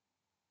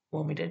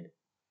 Vomited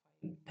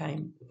 5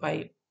 a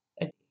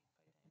day.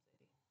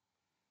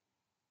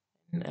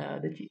 And,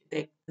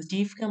 the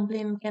chief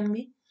complaint can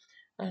be,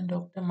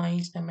 doctor, my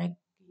stomach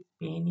is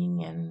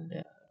paining,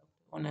 and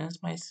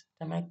honest, my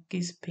stomach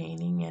is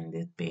paining, and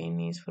this pain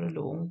is for a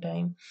long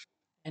time,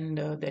 and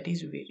that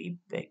is very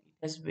like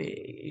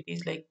it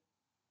is like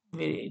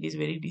it is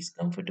very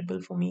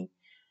discomfortable for me.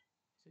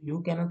 So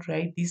you cannot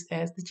write this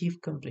as the chief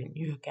complaint.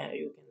 You can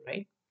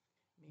write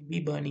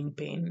maybe burning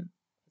pain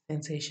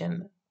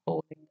sensation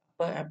or like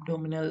upper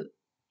abdominal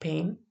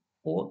pain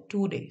for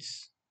 2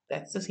 days.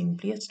 That's the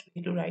simplest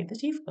way to write the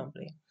chief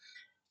complaint.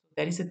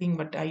 That is the thing,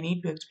 but I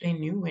need to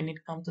explain you when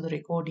it comes to the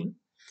recording.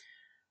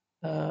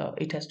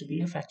 It has to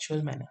be a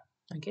factual manner.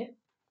 Okay.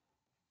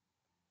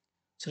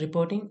 So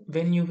reporting,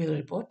 when you will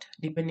report,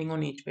 depending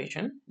on each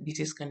patient,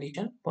 disease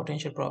condition,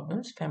 potential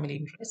problems, family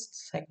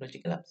interests,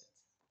 psychological upset.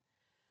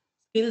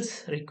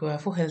 Skills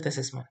required for health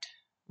assessment.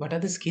 What are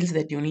the skills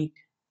that you need?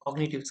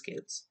 Cognitive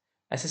skills.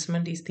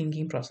 Assessment is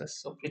thinking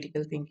process. So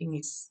critical thinking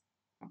is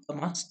a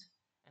must,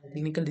 and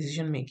clinical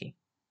decision making.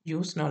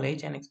 Use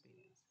knowledge and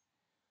experience.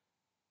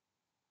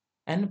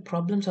 And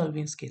problem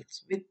solving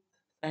skills with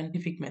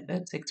scientific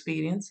methods,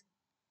 experience,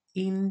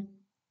 intuition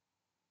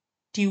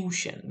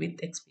with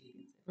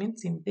experience. It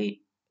means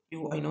simply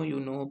I know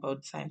you know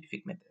about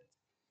scientific methods.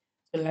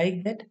 So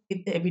like that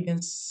with the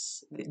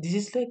evidence, this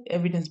is like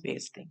evidence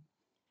based thing.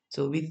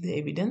 So with the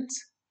evidence,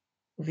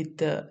 with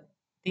the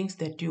things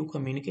that you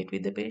communicate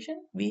with the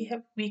patient, we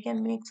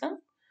can make some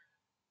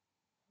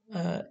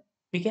uh,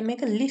 we can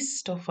make a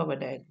list of our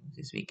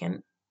diagnosis. We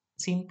can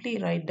simply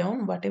write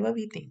down whatever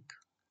we think,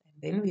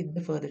 and then with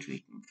the further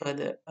treatment,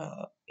 further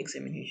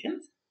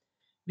examinations,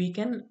 we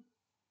can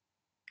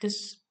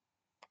just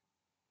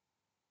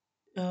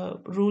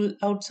rule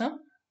out some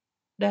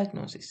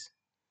diagnosis.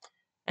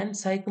 And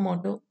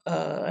psychomotor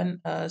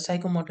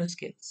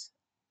skills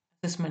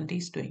assessment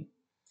is doing.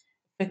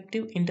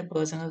 Effective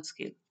interpersonal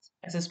skills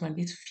assessment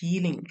is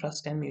feeling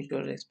trust and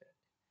mutual respect.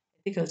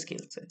 Ethical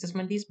skills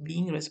assessment is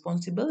being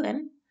responsible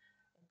and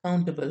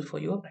accountable for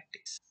your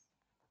practice.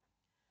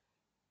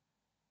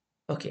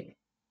 Okay,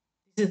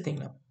 this is the thing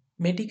now.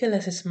 Medical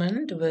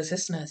assessment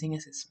versus nursing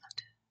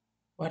assessment.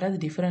 What are the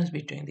difference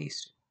between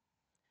these two?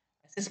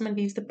 Assessment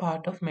is the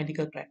part of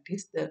medical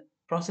practice. The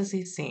process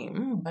is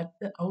same, but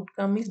the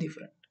outcome is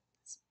different.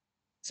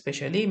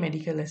 Especially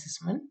medical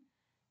assessment,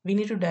 we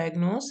need to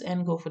diagnose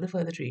and go for the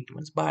further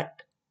treatments.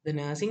 But the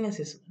nursing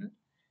assessment,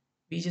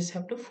 we just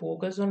have to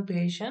focus on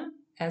patient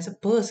as a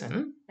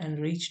person and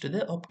reach to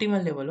the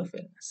optimal level of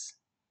wellness.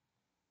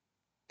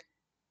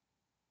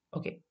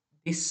 Okay,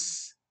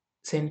 this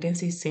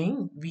sentence is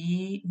saying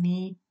we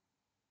need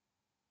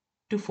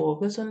to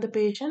focus on the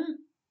patient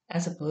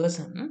as a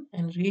person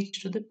and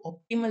reach to the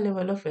optimal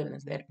level of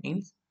wellness. That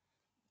means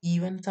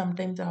even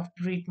sometimes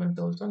after treatment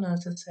also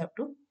nurses have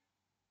to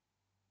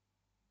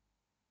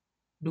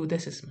do the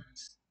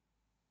assessments.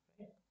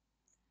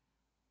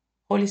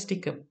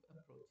 Holistic approach.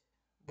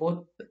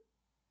 Both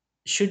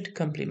should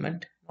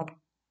complement, not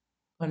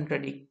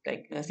contradict,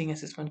 like nursing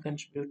assessment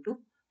contribute to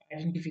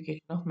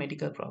identification of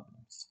medical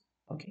problems.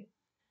 Okay,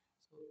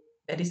 so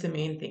that is the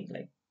main thing.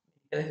 Like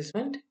medical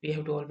assessment, we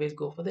have to always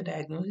go for the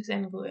diagnosis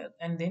and go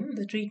and then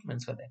the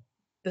treatments for that.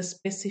 The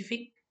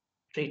specific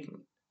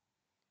treatment.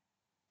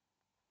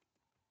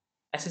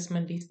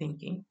 Assessment is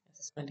thinking,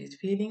 assessment is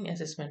feeling,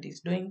 assessment is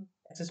doing,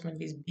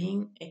 assessment is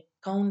being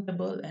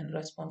accountable and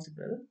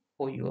responsible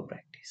for your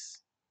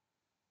practice.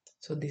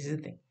 So this is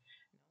the thing.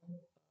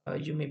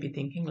 You may be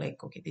thinking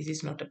like, okay, this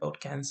is not about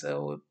cancer,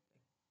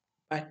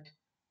 but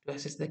to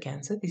assess the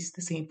cancer, this is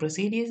the same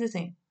procedure is the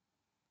same.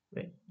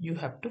 Right? You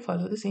have to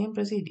follow the same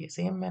procedure,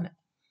 same manner.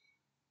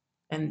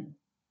 And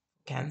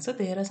cancer,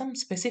 there are some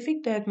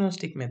specific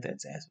diagnostic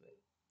methods as well.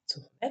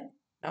 So that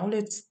now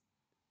let's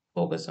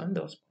focus on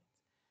those points.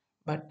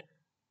 But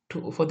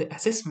for the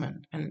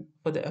assessment and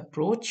for the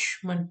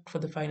approachment for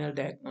the final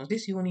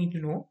diagnosis, you need to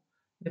know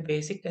the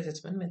basic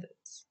assessment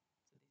methods.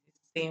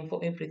 Same for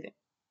everything.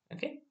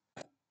 Okay.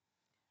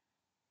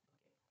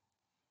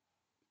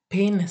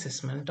 Pain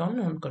assessment on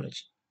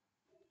oncology.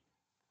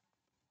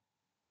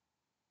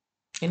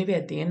 Anyway,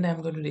 at the end,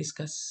 I'm going to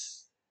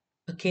discuss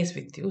a case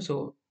with you.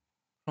 So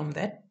from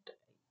that,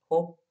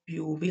 hope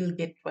you will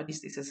get what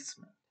is this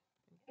assessment.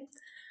 Okay?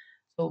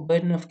 So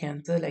burden of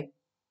cancer, like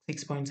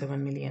 6.7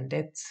 million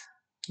deaths.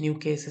 New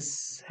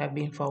cases have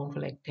been found for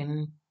like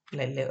 10,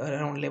 like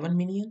around 11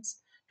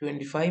 millions,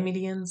 25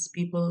 millions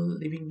people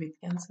living with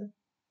cancer.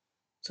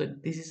 So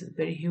this is a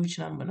very huge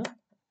number, no?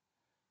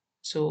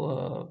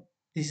 So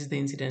this is the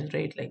incidence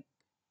rate, like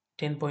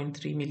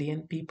 10.3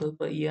 million people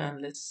per year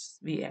unless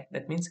we act.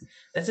 That means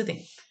that's the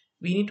thing.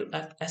 We need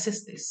to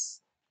assess this.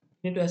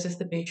 We need to assess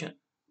the patient,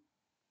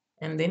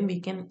 and then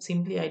we can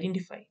simply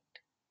identify it,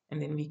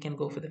 and then we can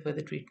go for the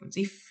further treatments.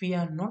 If we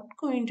are not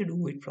going to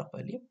do it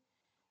properly,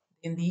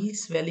 then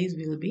these values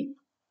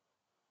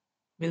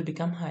will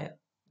become higher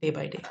day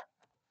by day.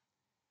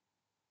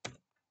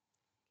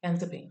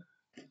 Cancer pain.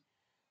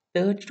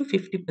 30 to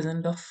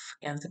 50% of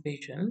cancer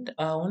patients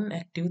are on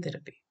active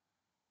therapy.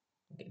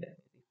 Okay, that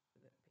is,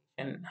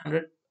 and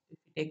 100, if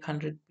we take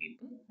 100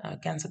 people,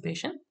 cancer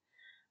patient,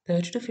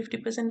 30 to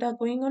 50% are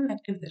going on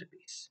active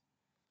therapies.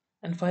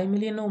 And 5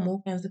 million or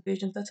more cancer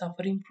patients are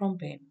suffering from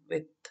pain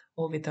with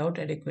or without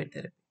adequate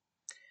therapy.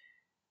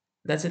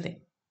 That's the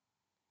thing.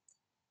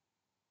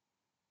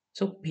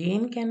 So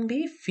pain can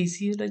be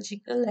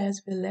physiological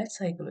as well as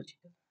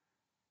psychological.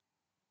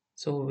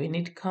 So when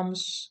it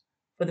comes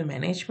for the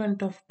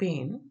management of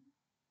pain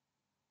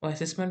or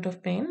assessment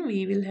of pain,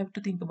 we will have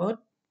to think about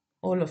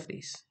all of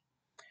these.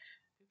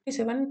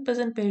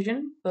 57%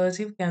 patient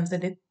perceive cancer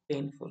death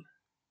painful.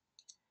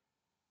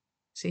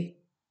 See,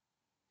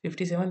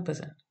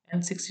 57%.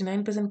 And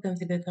 69%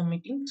 consider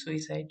committing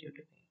suicide due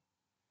to pain.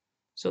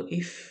 So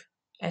if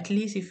at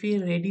least if we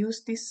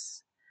reduce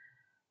this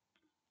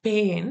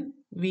pain,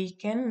 we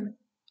can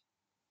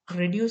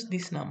reduce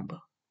this number.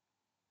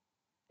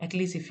 At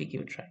least if we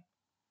give it a try.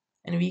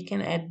 And we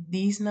can add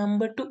these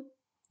number to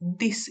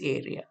this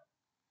area.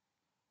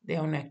 They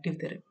are on active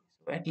therapy.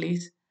 So at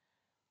least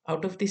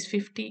out of this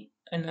 50,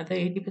 another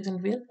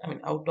 80% will,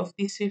 out of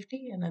this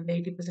 50, another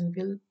 80%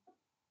 will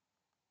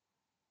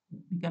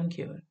become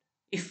cured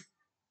if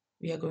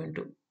we are going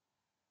to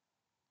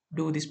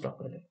do this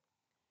properly.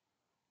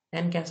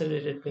 And cancer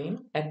related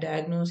pain at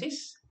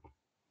diagnosis,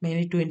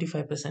 mainly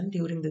 25%,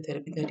 during the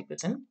therapy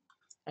 30%.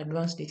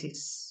 Advanced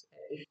disease,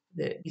 if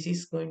the disease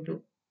is going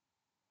to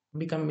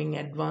becoming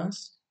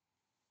advanced,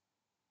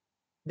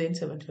 then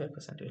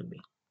 75% will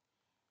be.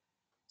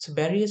 So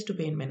barriers to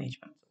pain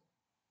management.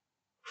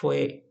 For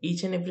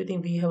each and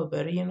everything, we have a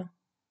barrier. No?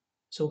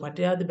 So what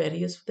are the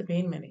barriers for the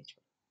pain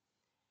management?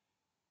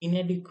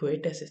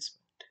 Inadequate assessment.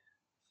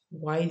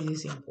 Why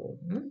this is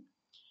important?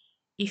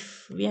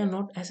 If we are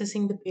not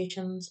assessing the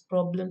patient's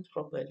problems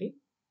properly,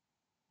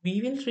 we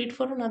will treat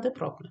for another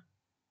problem.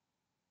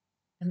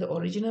 And the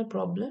original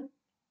problem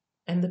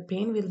and the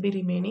pain will be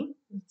remaining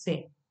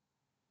same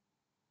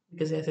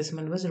because the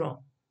assessment was wrong.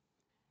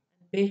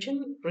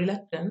 Patient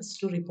reluctance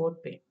to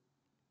report pain.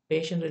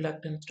 Patient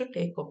reluctance to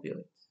take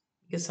opioids.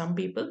 Because some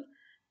people,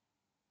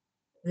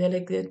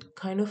 they're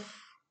kind of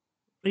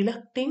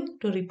reluctant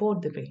to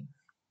report the pain.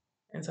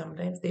 And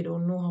sometimes they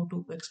don't know how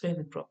to explain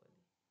it properly.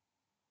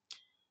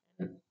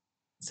 And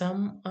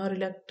some are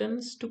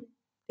reluctant to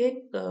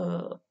take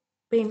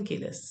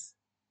painkillers.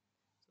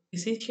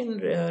 Physician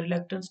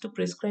reluctance to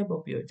prescribe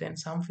opioids, and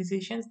some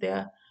physicians they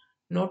are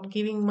not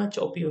giving much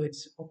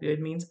opioids.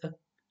 Opioid means a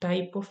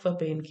type of a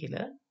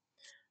painkiller,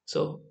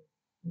 so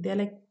they're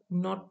like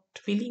not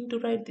willing to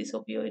write this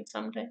opioid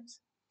sometimes.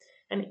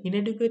 And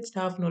inadequate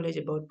staff knowledge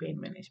about pain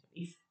management.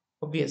 If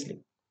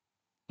obviously,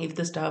 if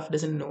the staff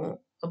doesn't know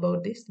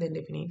about this, then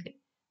definitely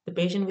the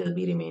patient will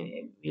be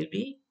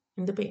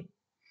in the pain.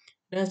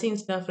 Nursing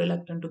staff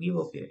reluctant to give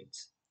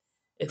opioids.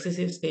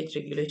 Excessive stage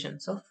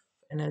regulations of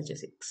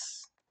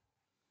analgesics.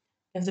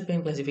 Cancer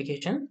pain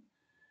classification.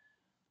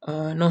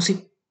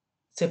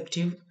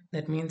 Nociceptive,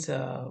 that means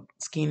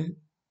skin,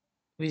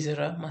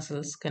 viscera,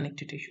 muscles,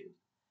 connective tissue.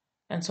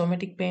 And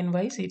somatic pain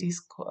wise, it is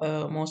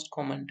most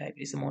common type.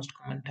 It is the most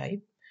common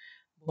type.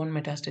 Bone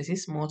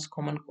metastasis, most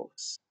common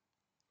cause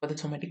for the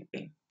somatic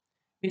pain.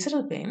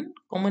 Visceral pain,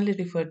 commonly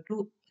referred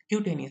to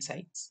cutaneous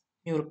sites,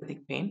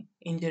 neuropathic pain,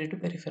 injury to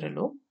peripheral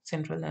or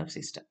central nerve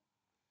system.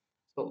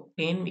 So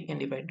pain we can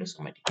divide to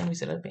somatic and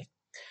visceral pain.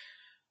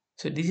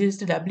 So this is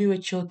the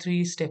WHO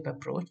three-step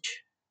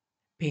approach.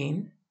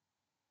 Pain.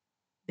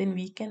 Then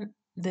we can.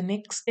 The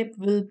next step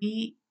will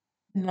be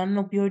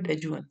non-opioid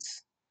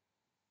adjuvants.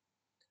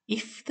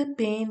 If the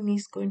pain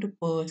is going to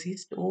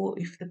persist or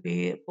if the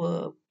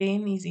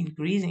pain is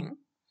increasing,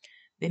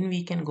 then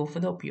we can go for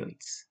the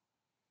opioids.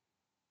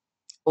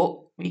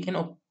 Or we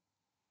can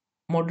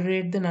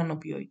moderate the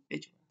non-opioid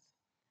adjuvants.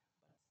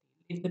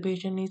 If the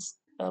patient is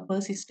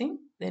persisting,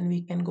 then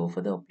we can go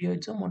for the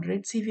opioids or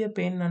moderate severe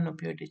pain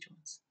non-opioid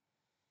adjuvants.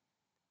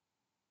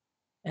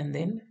 And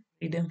then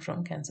freedom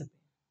from cancer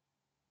pain.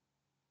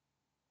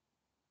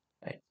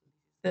 Right.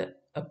 The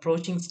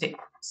approaching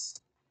steps.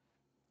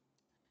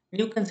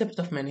 New concepts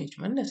of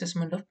management,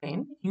 assessment of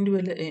pain,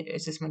 individual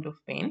assessment of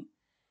pain,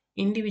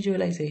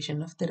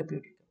 individualization of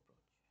therapeutic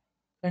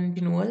approach,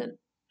 continual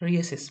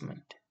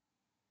reassessment.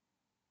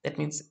 That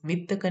means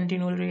with the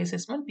continual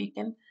reassessment, we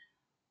can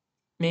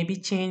maybe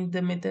change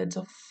the methods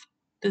of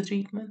the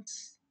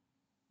treatments.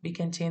 We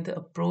can change the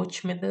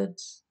approach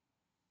methods,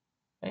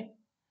 right?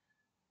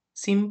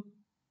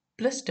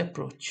 Simplest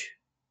approach,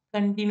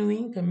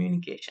 continuing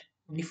communication,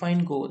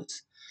 define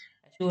goals,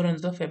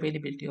 assurance of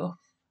availability of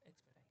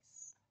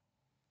expertise,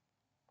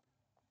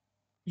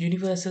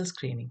 universal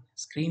screening,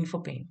 screen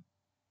for pain,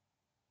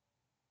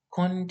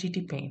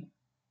 quantity pain,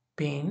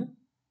 pain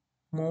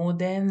more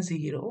than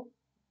zero,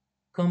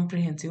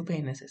 comprehensive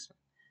pain assessment.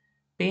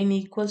 Pain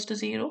equals to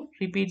zero,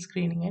 repeat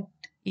screening at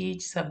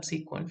each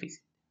subsequent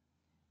visit.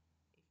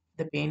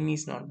 The pain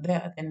is not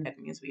there, then that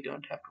means we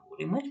don't have to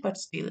worry much, but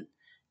still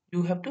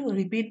you have to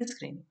repeat the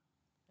screening,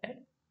 right?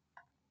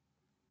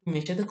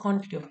 Measure the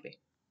quantity of pain.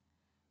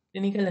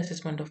 Clinical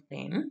assessment of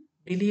pain,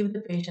 believe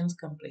the patient's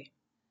complaint.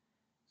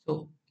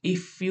 So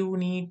if you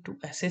need to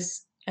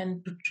assess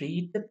and to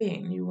treat the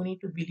pain, you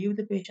need to believe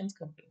the patient's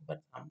complaint.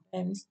 But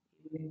sometimes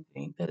even in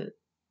clinical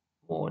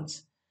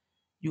wards,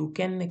 you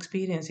can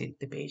experience it.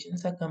 The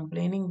patients are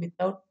complaining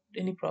without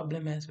any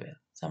problem as well.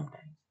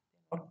 Sometimes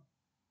not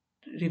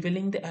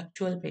revealing the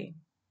actual pain.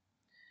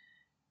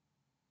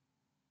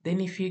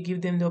 Then if you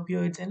give them the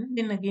opioids, and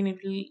then again it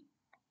will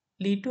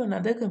lead to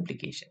another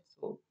complication.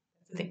 So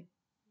that's the thing.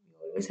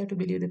 You always have to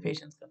believe the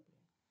patient's complaint.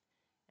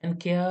 And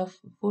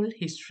careful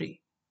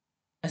history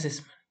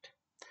assessment.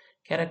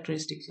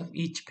 Characteristics of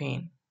each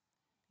pain.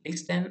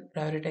 List and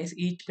prioritize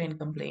each pain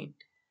complaint.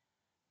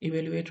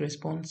 Evaluate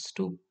response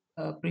to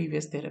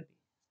previous therapy.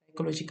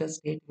 Psychological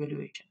state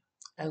evaluation.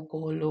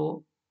 Alcohol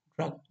or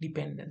drug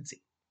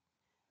dependency.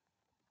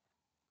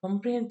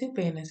 Comprehensive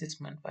pain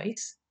assessment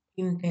wise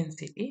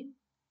intensity.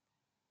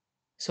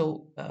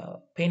 So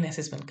pain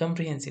assessment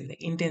comprehensive,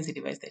 like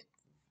intensity wise, that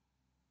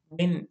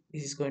when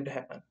this is going to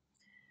happen.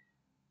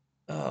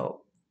 Uh,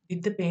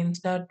 did the pain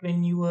start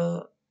when you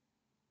were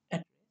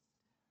at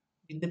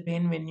did the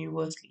pain when you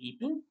were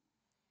sleeping?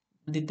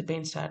 Did the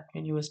pain start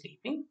when you were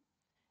sleeping?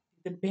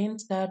 Did the pain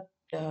start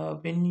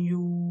when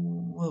you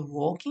were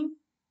walking?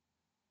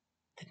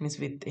 That means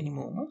with any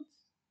movements?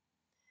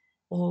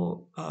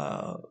 Or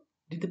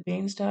did the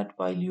pain start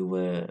while you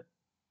were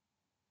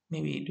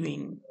maybe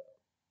doing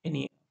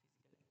any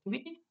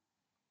activity?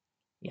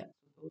 Yeah,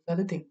 so those are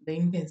the things, the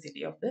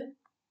intensity of the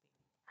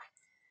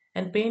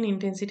and pain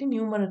intensity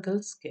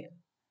numerical scale.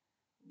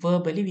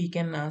 Verbally, we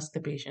can ask the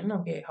patient,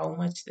 okay, how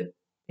much the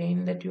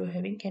pain that you're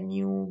having? Can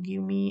you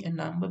give me a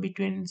number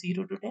between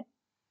 0 to 10?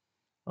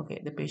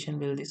 Okay, the patient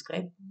will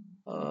describe,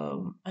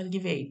 I'll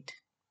give 8.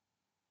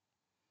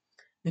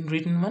 Then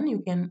written one, you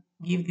can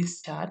give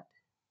this chart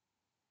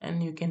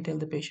and you can tell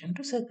the patient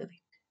to circle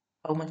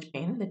it. How much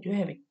pain that you're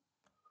having.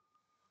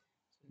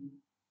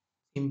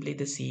 Simply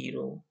the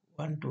 0,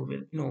 1, 2 will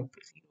be no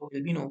pain. 0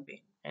 will be no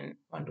pain. And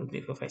 1, 2,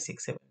 3, 4, 5,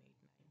 6, 7,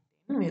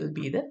 8, 9, 10 will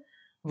be the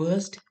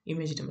worst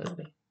imaginable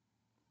pain.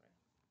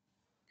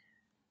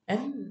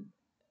 And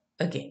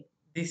again,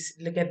 this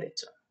look at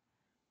this one.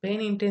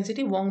 Pain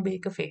intensity Wong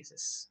Baker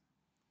phases.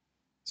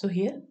 So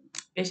here,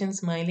 patient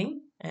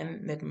smiling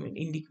and that will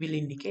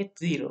indicate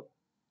 0,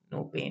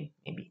 no pain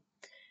maybe.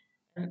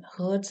 And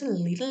hurts a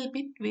little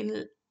bit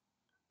will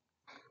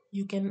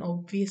you can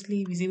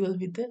obviously visible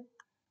with the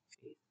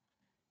face.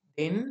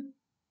 Then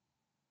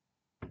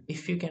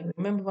if you can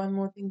remember one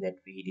more thing that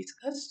we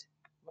discussed,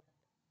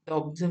 the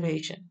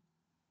observation.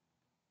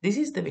 This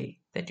is the way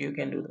that you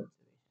can do the observation.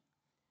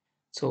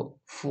 So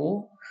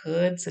 4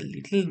 hurts a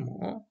little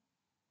more,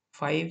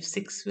 5,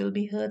 6 will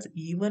be hurts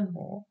even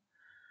more,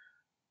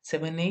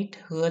 7, 8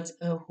 hurts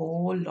a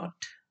whole lot.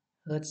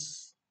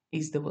 Hurts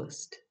is the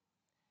worst.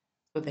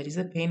 So that is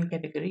a pain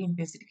category,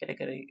 intensity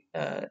category,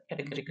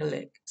 categorical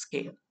like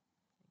scale.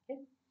 Okay.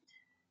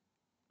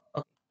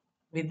 Okay.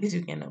 With this,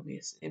 you can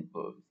obviously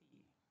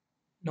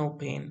no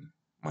pain,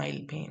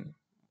 mild pain,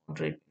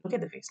 moderate. Look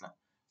at the face now.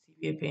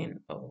 Severe pain,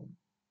 oh,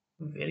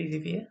 very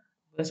severe,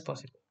 worst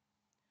possible.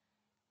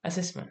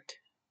 Assessment.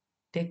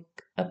 Take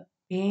a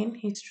pain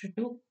history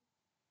to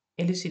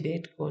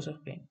elucidate cause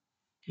of pain.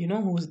 You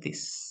know who's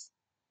this?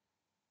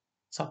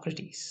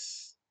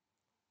 Socrates.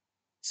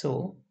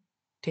 So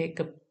take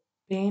a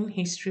pain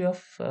history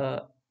of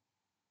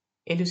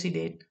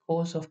elucidate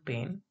cause of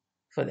pain.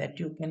 For that,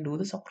 you can do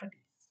the Socrates.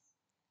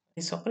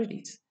 The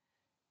Socrates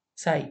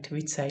site.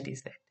 Which site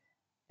is that?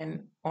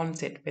 And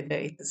onset, whether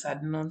it's a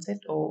sudden onset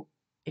or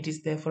it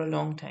is there for a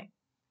long time.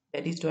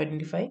 That is to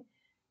identify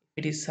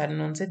if it is sudden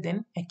onset,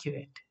 then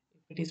acute.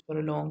 If it is for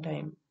a long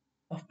time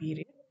of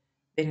period,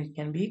 then it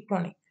can be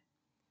chronic.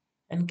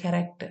 And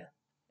character,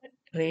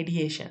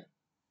 radiation,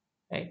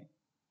 right?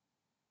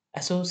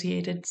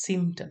 Associated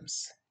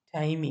symptoms,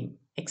 timing,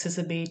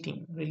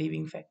 exacerbating,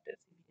 relieving factors.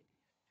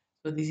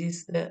 So this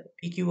is the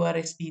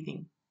PQRST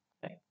thing,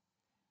 right?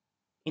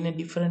 In a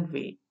different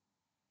way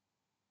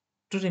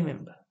to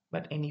remember.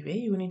 But anyway,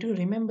 you need to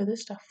remember the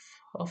stuff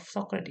of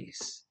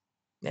Socrates.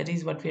 That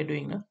is what we are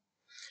doing now.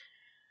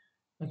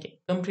 Okay,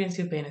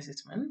 comprehensive pain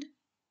assessment.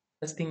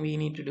 First thing we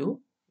need to do,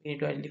 we need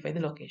to identify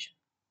the location.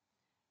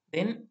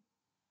 Then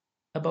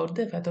about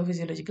the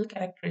pathophysiological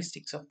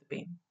characteristics of the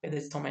pain, whether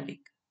it's somatic,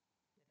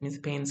 that means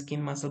pain,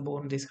 skin, muscle,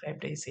 bone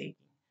described as aching,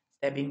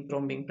 stabbing,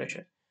 thrombing,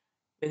 pressure,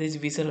 whether it's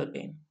visceral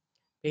pain,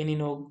 pain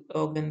in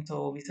organs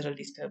or visceral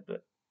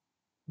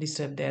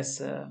disturbed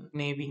as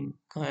naving,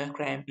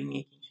 cramping,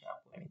 aching, sharp,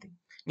 or anything.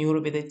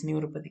 Whether it's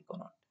neuropathic or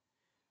not.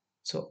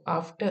 So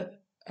after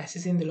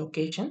assessing the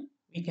location,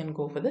 we can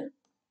go for the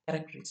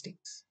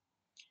characteristics.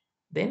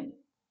 Then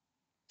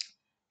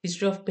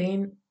history of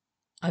pain,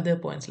 other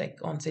points like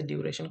onset,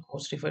 duration,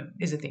 course referred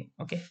is a thing.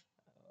 Okay,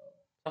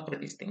 talk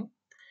about this thing.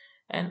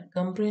 And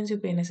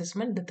comprehensive pain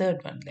assessment, the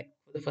third one, like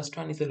the first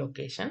one is the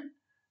location,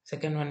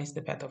 second one is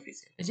the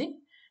pathophysiology,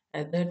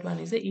 and third one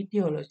is the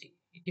etiology.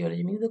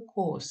 Etiology means the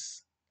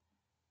cause,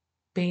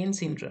 pain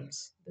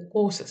syndromes, the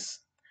causes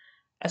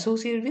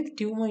associated with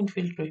tumor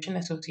infiltration,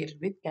 associated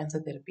with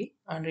cancer therapy,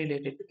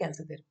 unrelated to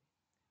cancer therapy.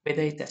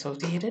 Whether it's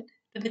associated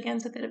to the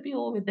cancer therapy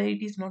or whether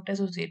it is not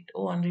associated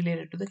or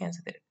unrelated to the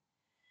cancer therapy.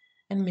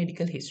 And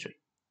medical history.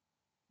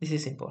 This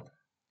is important.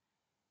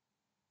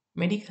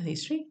 Medical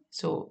history.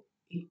 So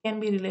it can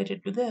be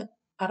related to the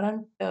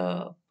current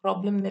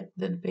problem that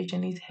the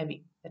patient is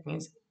having. That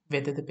means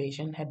whether the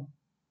patient had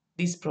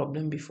this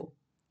problem before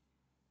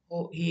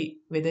or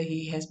whether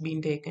he has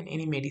been taken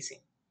any medicine.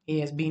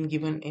 He has been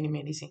given any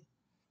medicine,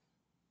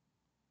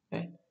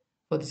 right,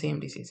 for the same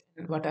disease.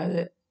 And what are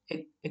the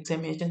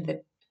examinations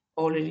that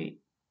already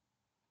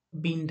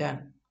been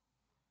done?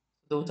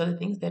 Those are the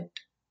things that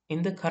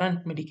in the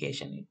current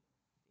medication.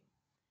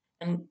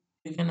 And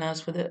you can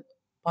ask for the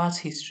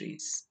past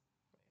histories,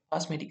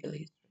 past medical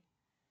history,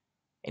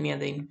 any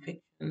other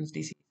infections,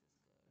 diseases,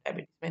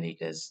 diabetes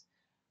mellitus,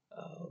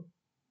 uh,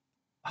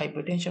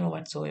 hypertension, or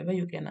whatsoever.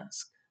 You can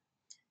ask.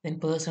 Then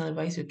personal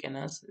wise, you can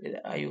ask: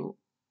 are you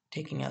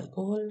taking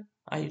alcohol?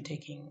 Are you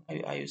taking?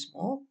 Are you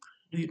smoke?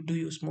 Do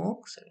you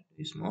smoke? Sorry, do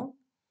you smoke?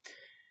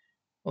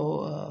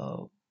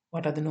 Or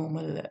what are the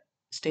normal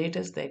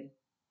status that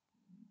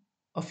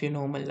of your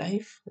normal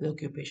life? The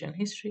occupation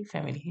history,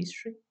 family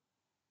history,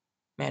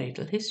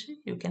 marital history.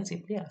 You can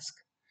simply ask.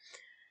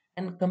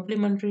 And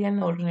complementary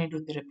and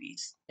alternative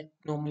therapies that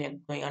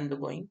normally are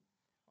undergoing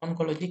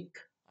oncologic,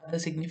 other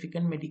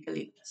significant medical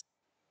illness.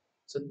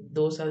 So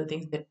those are the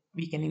things that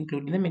we can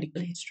include in the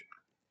medical history.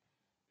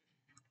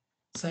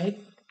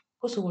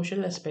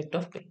 Psychosocial aspect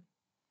of pain.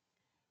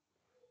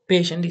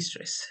 Patient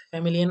distress,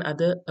 family and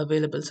other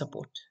available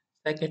support.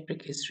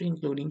 Psychiatric history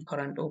including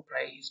current or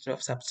prior history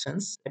of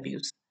substance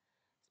abuse.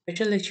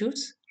 Special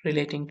issues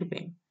relating to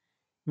pain.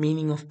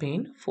 Meaning of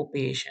pain for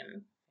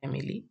patient,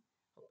 family.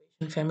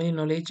 Family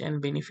knowledge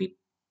and benefit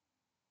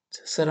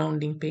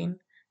surrounding pain.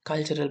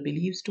 Cultural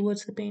beliefs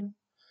towards the pain.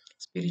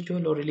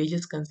 Spiritual or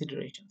religious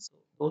considerations. So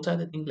those are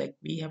the things like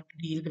we have to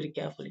deal very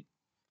carefully,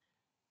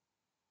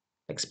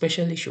 like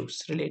special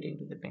issues relating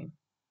to the pain.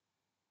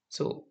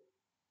 So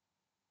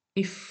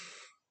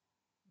if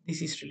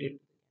this is related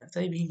to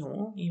cancer, we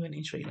know even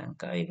in Sri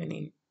Lanka, even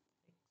in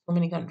so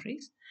many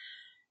countries,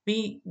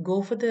 we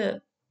go for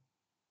the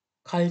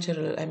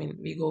cultural. I mean,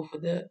 we go for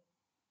the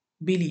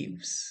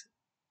beliefs,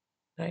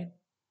 right?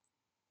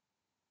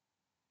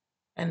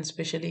 And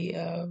especially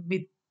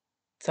with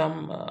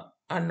some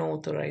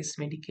unauthorized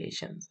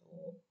medications.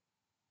 Or,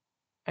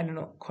 I don't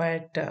know,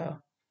 quite.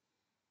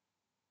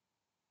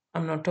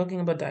 I'm not talking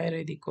about the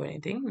Ayurvedic or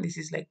anything. This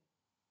is like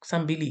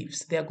some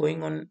beliefs. They are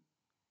going on,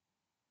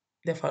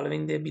 they're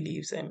following their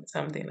beliefs and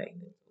something like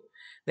that.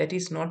 That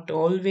is not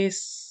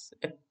always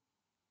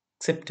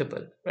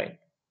acceptable, right?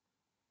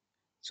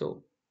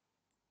 So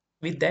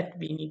with that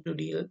we need to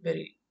deal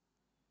very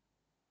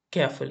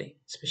carefully,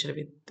 especially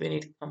with when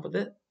it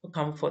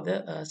come for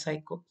the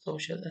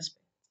psychosocial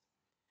aspect.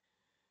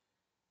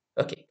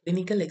 Okay,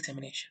 clinical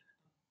examination.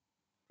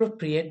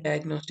 Appropriate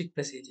diagnostic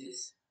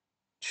procedures.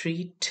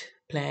 Treat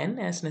plan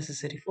as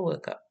necessary for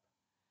workup.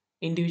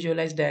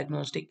 Individualized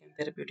diagnostic and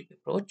therapeutic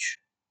approach.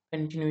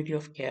 Continuity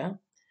of care.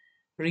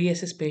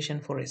 Reassess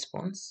patient for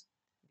response.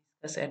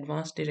 Discuss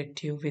advanced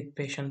directive with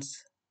patient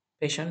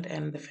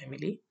and the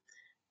family.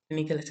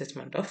 Clinical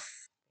assessment of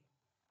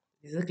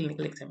this is a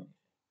clinical examination.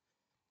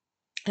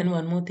 And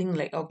one more thing,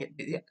 like okay,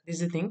 yeah, this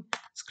is the thing: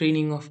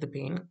 screening of the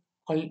pain,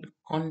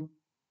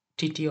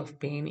 quantity of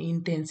pain,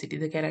 intensity,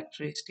 the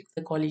characteristics,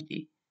 the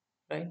quality,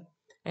 right?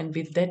 And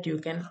with that, you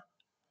can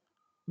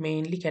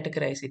mainly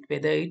categorize it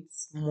whether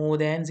it's more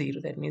than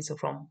zero. That means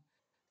from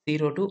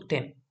 0 to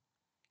 10.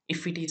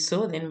 If it is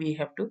so, then we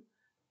have to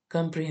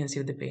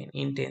comprehensive the pain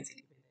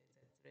intensity,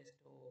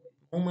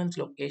 movements,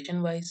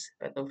 location wise,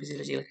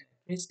 pathophysiological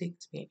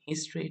characteristics, pain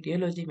history,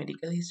 etiology,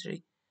 medical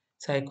history,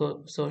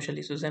 psychosocial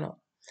issues, and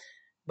all.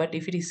 But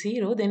if it is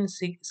zero, then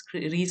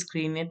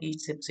rescreen at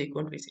each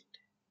subsequent visit.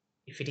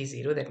 If it is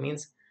zero, that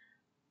means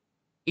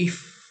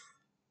if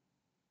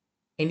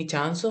any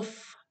chance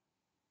of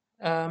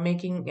I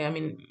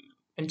mean,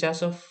 in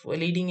chance of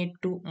leading it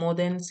to more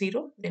than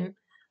zero, then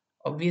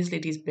obviously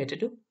it is better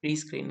to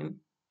rescreen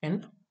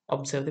and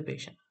observe the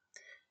patient.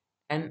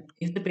 And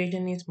if the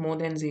patient is more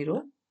than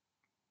zero,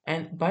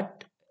 and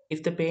but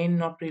if the pain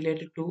not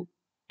related to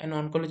an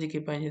oncologic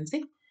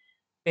emergency,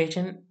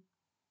 patient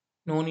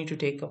no need to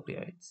take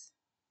opioids,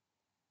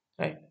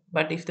 right?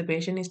 But if the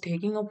patient is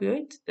taking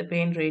opioids, the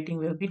pain rating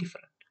will be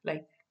different.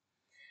 Like,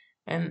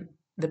 and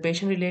the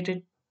patient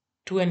related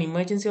to an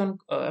emergency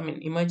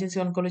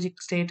oncologic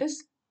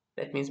status.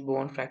 That means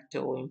bone fracture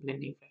or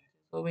implanting fracture,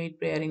 so weight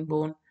bearing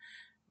bone,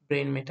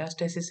 brain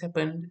metastasis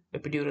happened,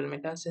 epidural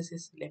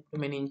metastasis,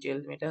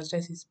 leptomeningeal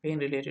metastasis, pain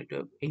related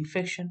to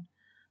infection,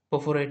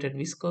 perforated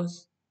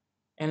viscose,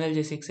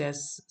 analgesics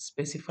as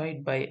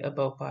specified by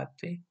above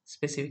pathway,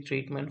 specific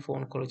treatment for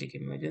oncologic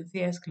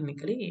emergency as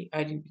clinically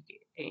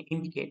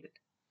indicated,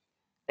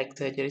 like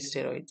surgery,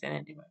 steroids, and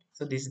antibiotics.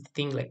 So this is the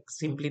thing, like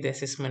simply the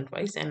assessment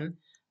wise and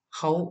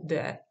how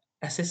the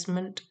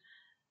assessment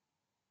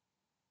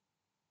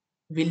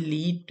will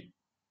lead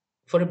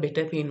for a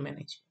better pain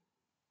management,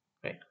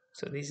 right?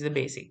 So this is the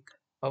basic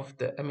of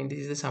the, this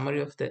is the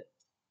summary of the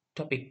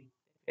topic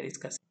we're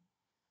discussing.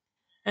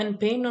 And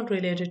pain not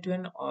related to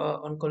an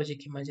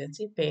oncologic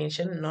emergency,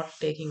 patient not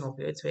taking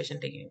opioids,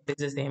 patient taking, this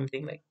is the same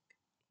thing like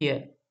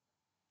here,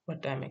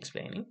 what I'm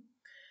explaining.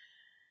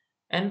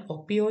 And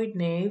opioid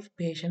naive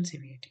patient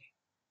severity.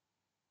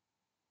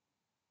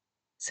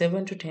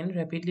 7 to 10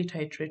 rapidly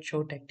titrate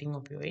short acting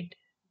opioid.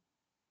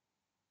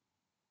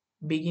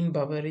 Begin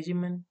bowel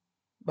regimen,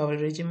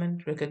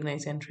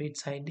 recognize and treat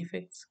side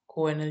effects,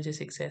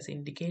 co-analgesics as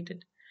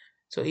indicated.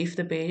 So if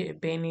the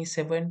pain is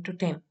 7 to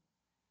 10,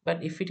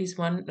 but if it is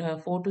 4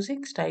 to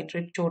 6,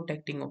 titrate short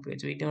acting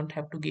opioids. We don't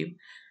have to give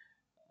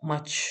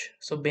much.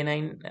 So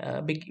benign,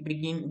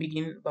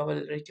 begin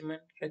bowel regimen,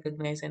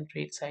 recognize and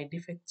treat side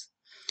effects.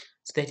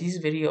 So that is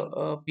very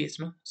obvious,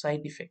 no,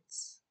 side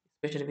effects,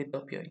 especially with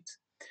opioids.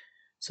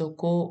 So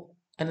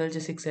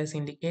co-analgesics as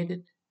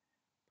indicated,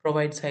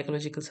 provide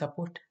psychological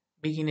support,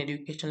 begin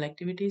educational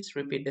activities,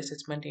 repeat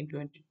assessment in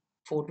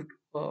 24 to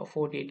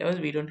 48 hours.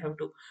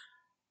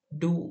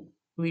 Do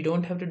we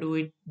don't have to do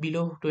it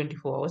below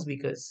 24 hours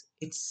because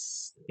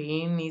its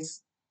pain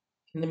is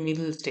in the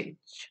middle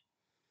stage.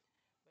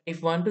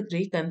 If 1 to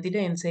 3, consider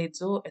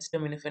NSAIDs or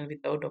acetaminophen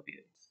without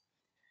opioids.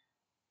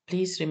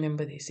 Please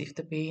remember this: if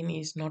the pain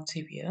is not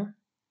severe,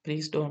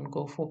 please don't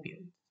go for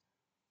opioids.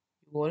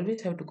 You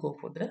always have to go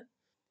for the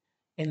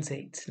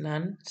NSAIDs,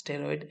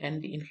 non-steroid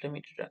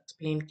anti-inflammatory drugs,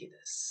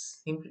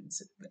 painkillers,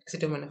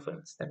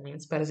 acetaminophen, that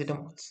means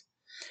paracetamols.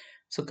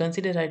 So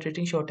consider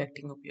titrating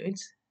short-acting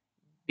opioids,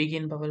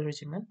 begin bowel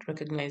regimen,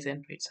 recognize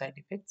and treat side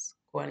effects,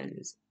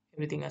 co-analysis,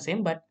 everything are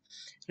same, but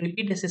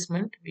repeat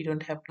assessment, we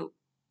don't have to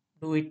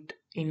do it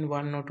in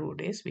 1 or 2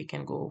 days, we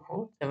can go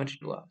for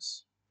 72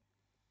 hours.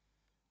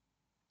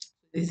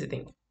 This is the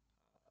thing.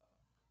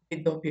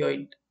 With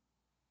opioid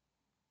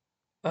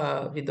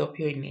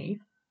naive,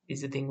 this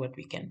is the thing what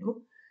we can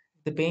do.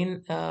 The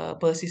pain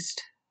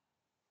persists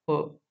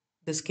for,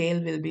 the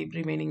scale will be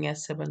remaining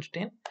as 7 to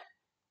 10.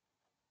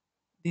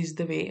 This is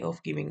the way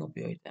of giving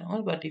opioids and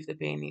all. But if the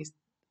pain is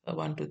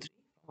 1 to 3,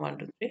 1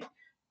 to 3,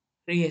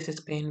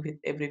 reassess pain with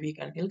every week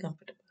until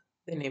comfortable.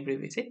 Then every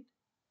visit,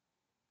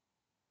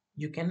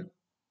 you can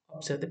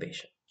observe the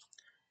patient.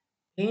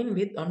 Pain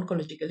with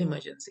oncological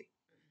emergency.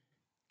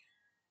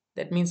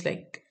 That means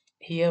like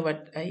here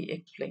what I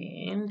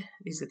explained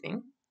is the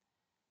thing.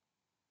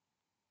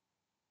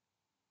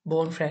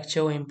 Bone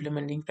fracture or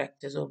implementing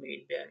fractures or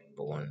weight bearing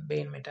bone,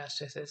 vein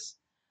metastasis,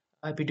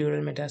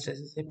 epidural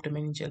metastasis,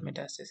 septomeningeal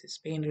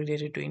metastasis, pain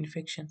related to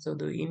infection. So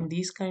in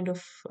these kind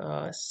of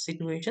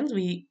situations,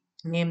 we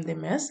name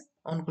them as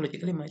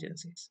oncological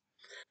emergencies.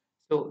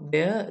 So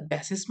the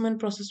assessment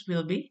process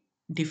will be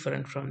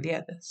different from the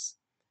others,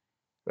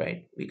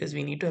 right? Because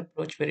we need to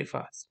approach very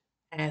fast,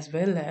 as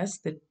well as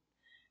the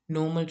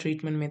normal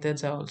treatment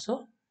methods are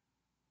also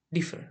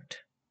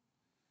different.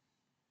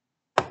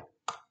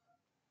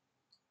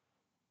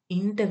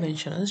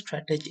 Interventional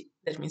strategy,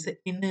 that means the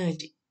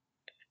energy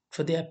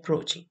for the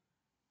approaching.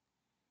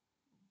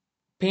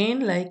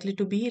 Pain likely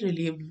to be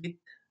relieved with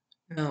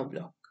nerve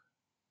block,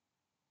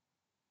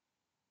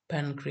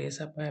 pancreas,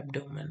 upper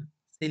abdomen,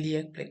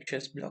 celiac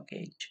plexus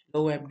blockage,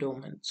 low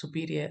abdomen,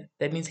 superior.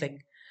 That means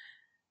like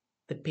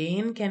the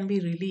pain can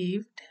be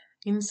relieved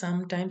in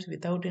sometimes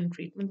without any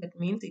treatment. That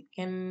means it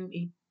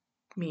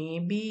may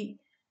be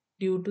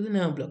due to the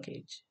nerve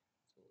blockage.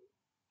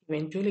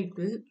 Eventually it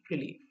will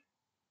relieve.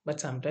 But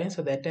sometimes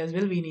for that as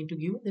well we need to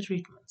give the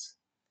treatments.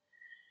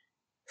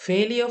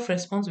 Failure of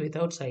response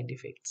without side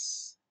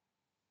effects.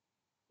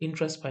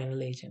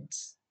 Intraspinal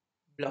agents.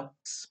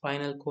 Blocks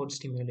spinal cord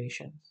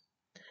stimulation.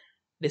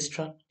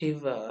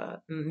 Destructive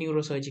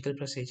neurosurgical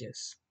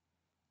procedures,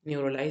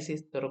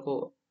 neurolysis,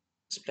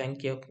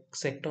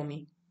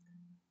 thoracosplanchnectomy,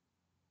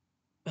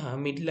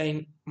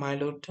 midline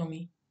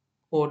myelotomy,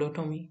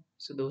 podotomy.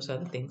 So those are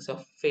the things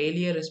of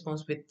failure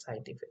response with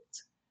side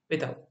effects,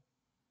 without.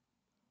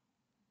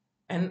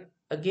 And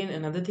again,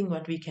 another thing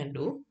what we can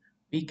do,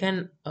 we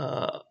can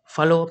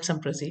follow up some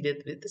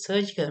procedures with the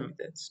surgical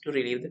methods to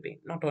relieve the pain,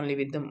 not only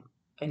with the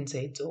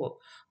NSAIDs or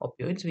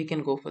opioids. We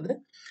can go for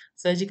the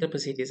surgical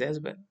procedures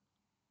as well,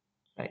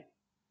 right?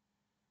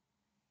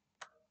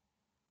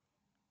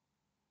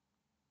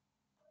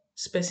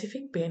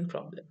 Specific pain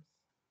problems.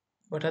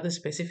 What are the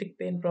specific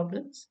pain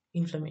problems?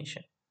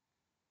 Inflammation,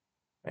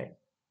 right?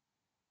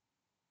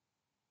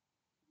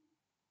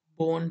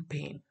 Bone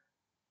pain,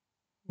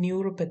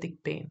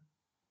 neuropathic pain,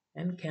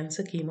 and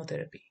cancer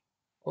chemotherapy.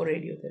 or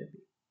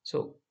radiotherapy.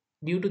 So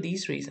due to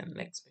these reasons,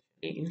 like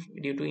especially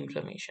due to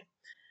inflammation,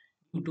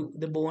 due to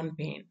the bone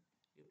pain,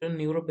 due to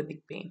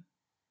neuropathic pain,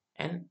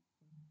 and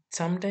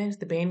sometimes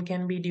the pain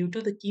can be due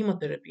to the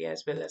chemotherapy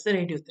as well as the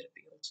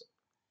radiotherapy also.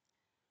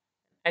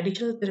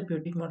 Additional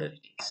therapeutic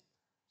modalities.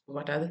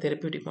 What are the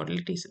therapeutic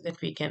modalities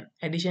that we can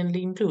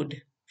additionally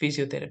include?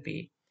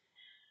 Physiotherapy,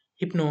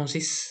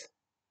 hypnosis,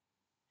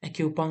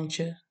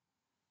 acupuncture,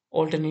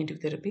 alternative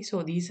therapy.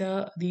 So these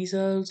are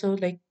also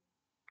like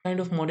kind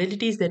of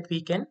modalities that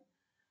we can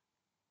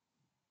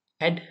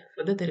add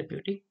for the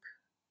therapeutic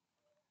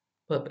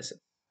purposes.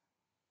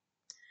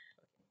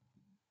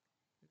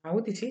 Now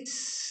this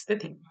is the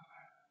thing.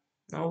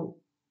 Now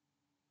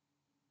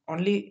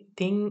only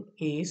thing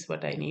is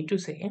what I need to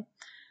say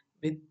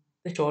with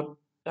the short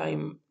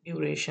time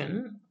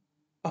duration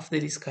of the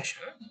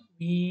discussion.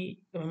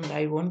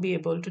 I won't be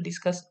able to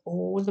discuss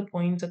all the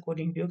points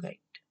according to your guide.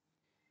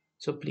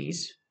 So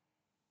please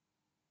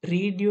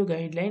read your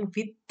guideline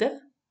with the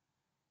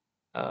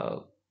uh,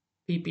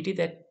 PPT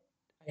that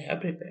I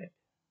have prepared.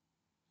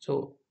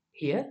 So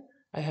here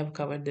I have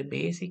covered the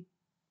basic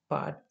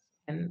part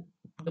and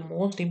the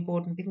most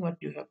important thing what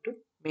you have to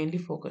mainly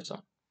focus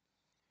on.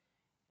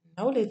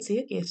 Now let's see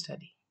a case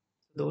study.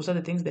 Those are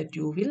the things that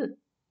you will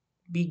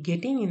be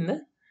getting in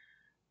the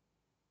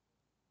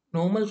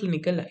normal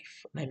clinical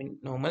life. I mean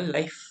normal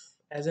life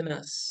as a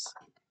nurse.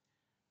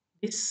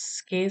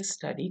 This case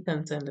study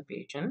concerns the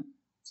patient.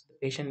 So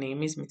the patient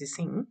name is Mrs.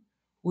 Singh,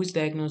 who is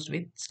diagnosed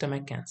with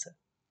stomach cancer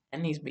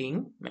and is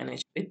being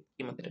managed with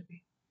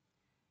chemotherapy.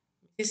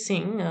 Mrs.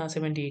 Singh,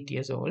 78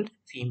 years old,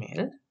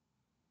 female,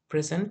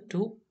 present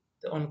to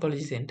the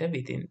oncology center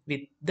with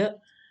the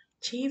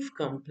chief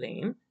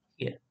complaint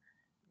here.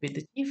 With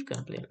the chief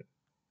complaint,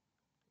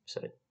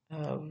 sorry,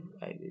 I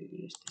will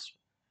use this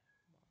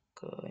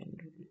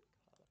and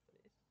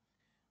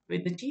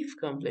with the chief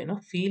complaint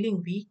of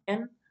feeling weak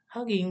and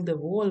hugging the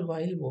wall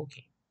while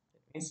walking.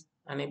 That means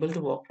unable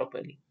to walk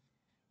properly.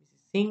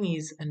 Mrs. Singh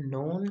is a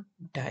known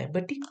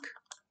diabetic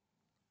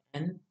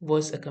and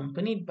was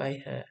accompanied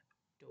by her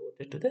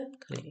daughter to the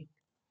clinic.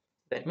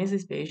 That means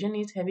this patient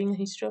is having a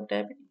history of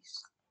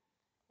diabetes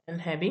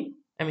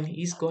and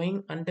he's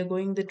going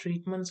undergoing the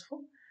treatments for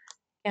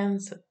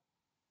cancer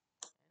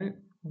and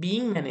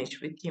being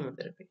managed with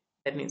chemotherapy.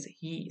 That means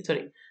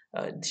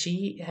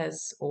she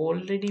has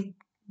already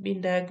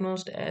been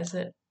diagnosed as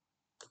a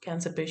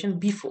cancer patient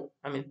before.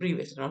 I mean,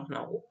 previously, not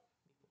now.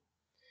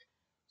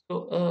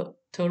 So, a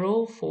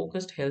thorough,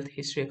 focused health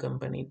history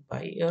accompanied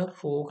by a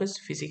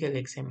focused physical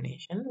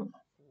examination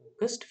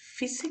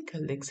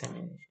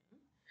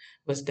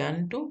was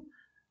done to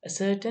a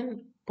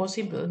certain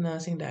possible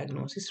nursing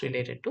diagnosis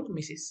related to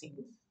Mrs.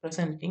 Singh's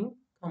presenting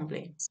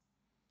complaints.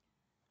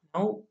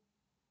 Now,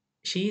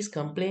 she is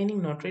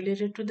complaining not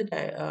related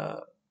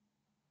to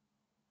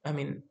I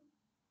mean,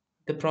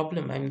 the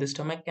problem, I mean, the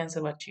stomach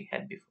cancer what she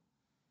had before,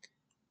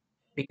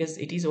 because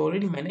it is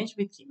already managed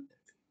with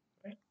chemotherapy,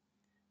 right?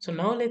 So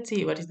now let's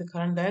see what is the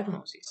current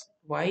diagnosis.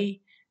 Why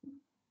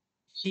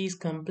she is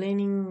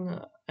complaining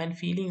and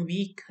feeling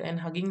weak and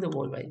hugging the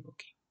wall while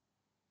walking.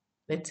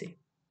 Let's see.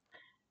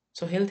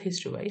 So health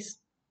history wise,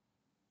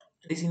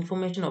 this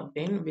information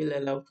obtained will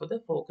allow for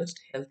the focused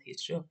health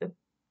history of the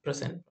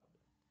present.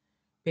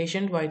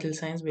 Patient vital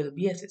signs will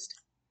be assessed.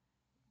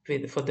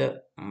 For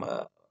the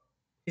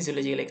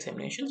physiological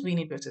examinations, we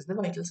need to assess the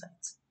vital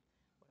signs.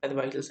 What are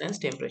the vital signs?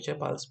 Temperature,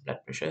 pulse, blood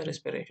pressure,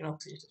 respiration,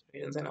 oxygen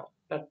saturations, and all.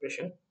 Blood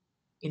pressure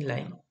in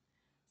line.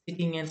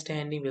 Sitting and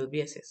standing will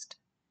be assessed.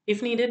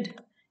 If needed,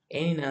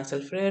 any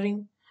nasal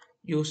flaring,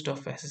 use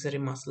of accessory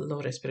muscle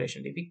or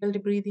respiration difficulty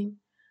breathing,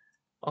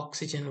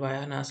 oxygen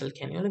via nasal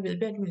cannula will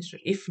be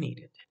administered if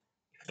needed.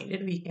 If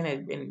needed, we can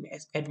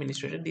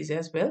administer this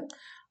as well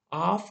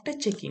after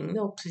checking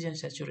the oxygen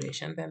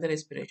saturation and the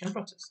respiration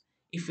process.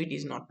 If it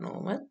is not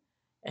normal,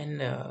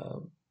 and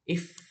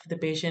if the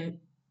patient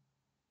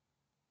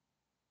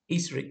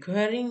is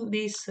requiring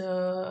these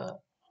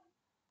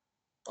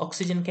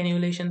oxygen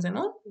cannulations and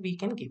all, we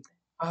can give them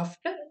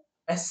after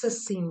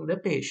assessing the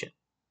patient.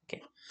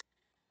 Okay.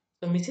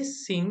 So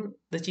Mrs. Singh,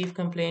 the chief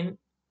complaint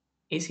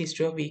is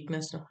history of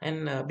weakness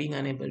and being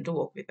unable to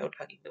walk without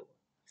hugging the wall.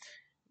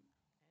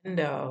 And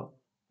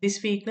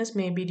this weakness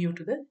may be due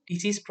to the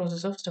disease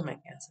process of stomach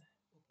cancer.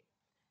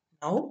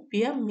 Now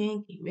we are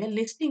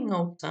listing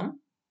out some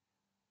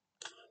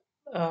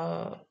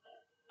uh,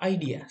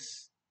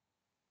 ideas.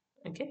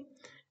 Okay,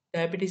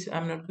 diabetes.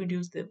 I'm not going to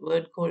use the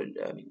word called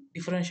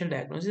differential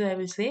diagnosis. I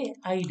will say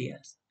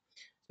ideas.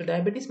 So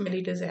diabetes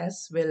mellitus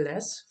as well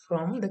as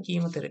from the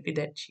chemotherapy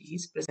that she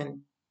is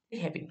presently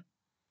having.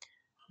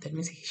 That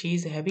means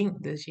she's under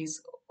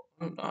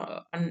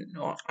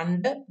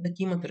the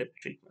chemotherapy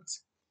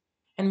treatments.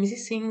 And Mrs.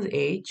 Singh's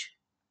age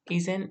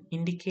is an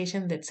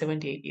indication that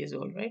 78 years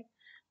old, right?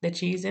 That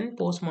she is in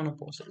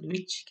postmenopausal,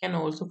 which can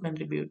also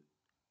contribute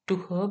to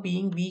her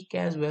being weak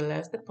as well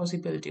as the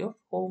possibility of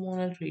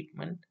hormonal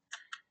treatment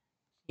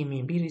he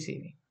may be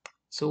receiving.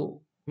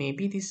 So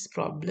maybe these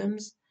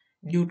problems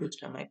due to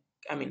stomach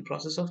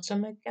process of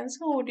stomach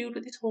cancer or due to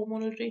these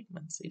hormonal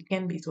treatments. It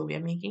can be. So we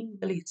are making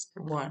the list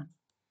one.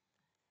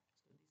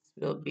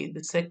 Will be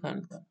the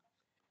second one.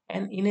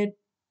 And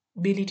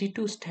inability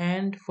to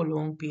stand for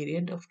long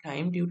period of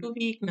time due to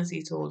weakness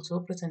is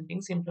also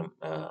presenting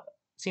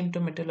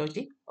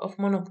symptomatology of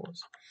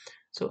menopause.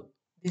 So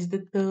this is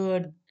the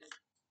third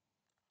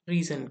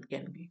reason it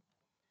can be.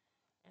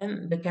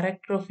 And the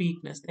character of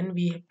weakness, then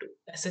we have to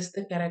assess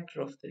the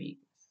character of the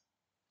weakness.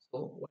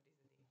 So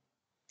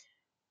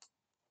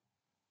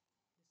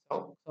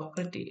what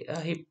is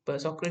the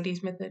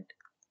Socrates method,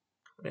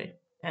 right?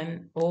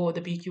 And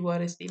the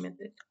PQRST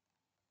method.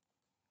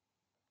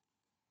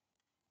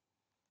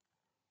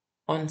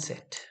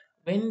 Onset.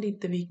 When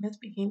did the weakness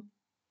begin?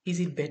 Is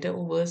it better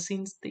or worse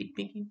since it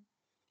began?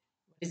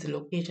 What is the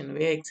location?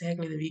 Where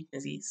exactly the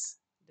weakness is?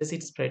 Does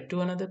it spread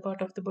to another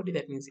part of the body?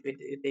 That means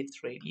if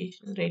it's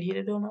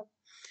radiated or not.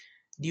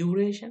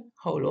 Duration.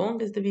 How long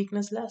does the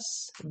weakness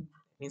last? That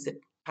means the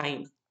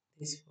time.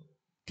 Is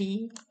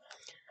T.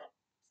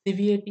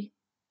 Severity.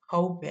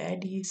 How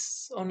bad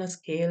is on a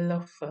scale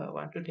of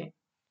 1 to 10,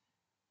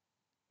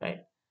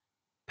 right?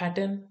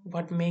 Pattern.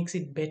 What makes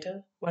it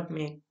better? What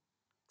makes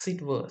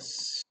it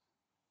worse?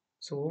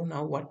 So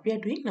now what we are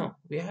doing now,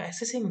 we are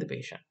assessing the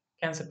patient,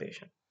 cancer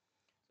patient.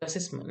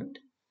 Assessment,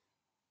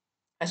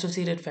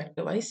 associated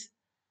factor wise,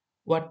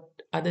 what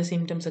other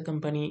symptoms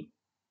accompany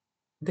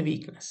the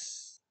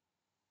weakness?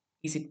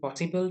 Is it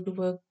possible to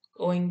work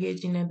or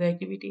engage in other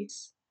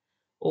activities?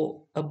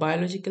 Or a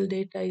biological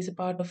data is a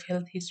part of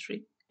health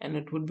history and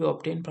it would be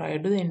obtained prior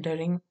to the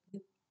entering the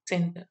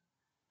center.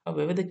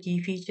 However, the key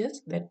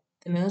features that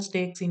the nurse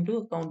takes into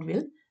account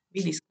will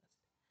be discussed.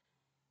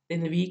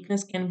 Then the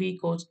weakness can be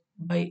caused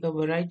by a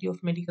variety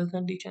of medical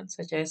conditions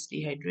such as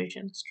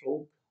dehydration,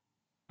 stroke,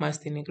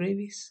 myasthenia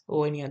gravis,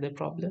 or any other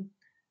problem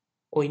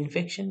or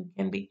infection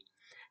can be.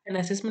 An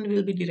assessment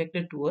will be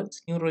directed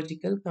towards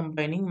neurological,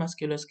 combining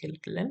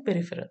musculoskeletal and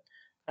peripheral,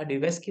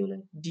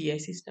 cardiovascular, GI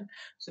system.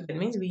 So that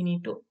means we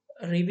need to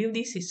review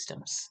these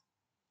systems,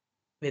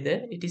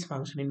 whether it is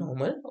functioning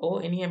normal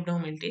or any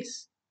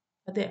abnormalities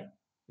are there.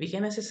 We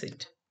can assess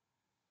it.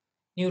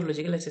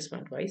 Neurological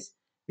assessment wise,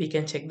 we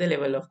can check the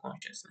level of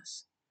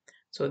consciousness.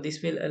 So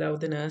this will allow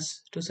the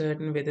nurse to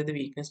certain whether the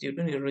weakness due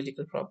to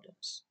neurological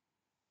problems.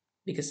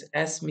 Because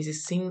as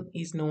Mrs. Singh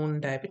is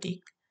known diabetic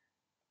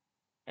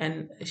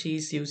and she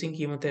is using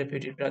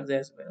chemotherapeutic drugs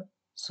as well,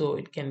 so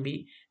it can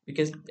be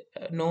because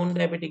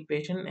non-diabetic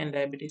patient and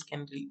diabetes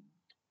can be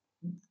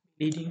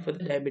leading for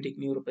the diabetic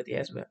neuropathy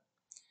as well.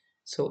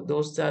 So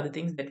those are the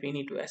things that we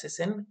need to assess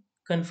and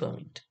confirm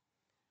it.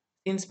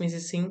 Since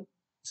Mrs.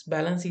 Singh's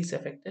balance is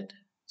affected,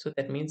 so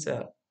that means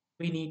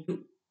we need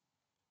to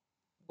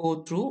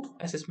go through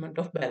assessment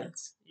of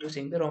balance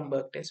using the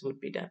Romberg test would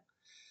be done.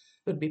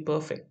 Would be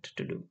perfect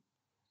to do.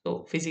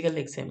 So physical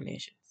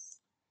examinations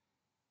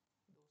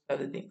are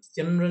the things.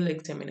 General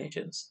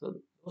examinations.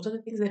 So those are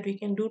the things that we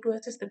can do to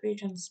assess the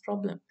patient's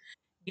problem.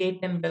 Gait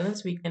and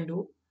balance we can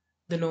do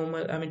the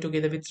normal.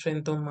 Together with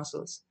strength of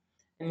muscles.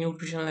 And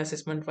nutritional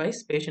assessment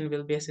wise, patient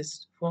will be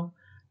assessed for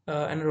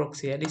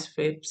anorexia,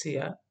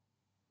 dyspepsia,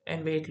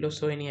 and weight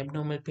loss or any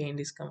abnormal pain,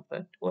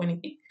 discomfort, or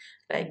anything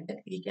like that.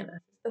 We can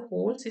assess the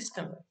whole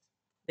system.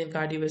 Then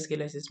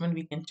cardiovascular assessment,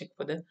 we can check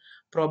for the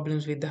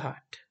problems with the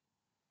heart,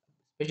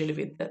 especially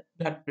with the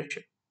blood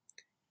pressure.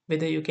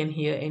 Whether you can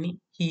hear any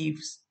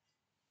heaves,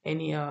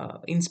 any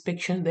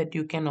inspection that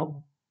you can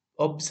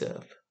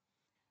observe.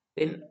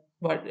 Then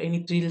what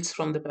any thrills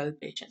from the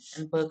palpation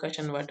and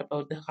percussion. What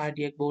about the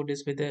cardiac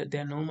borders, whether they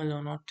are normal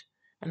or not?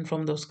 And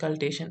from the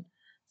auscultation,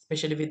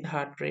 especially with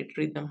heart rate,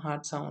 rhythm,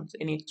 heart sounds,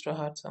 any extra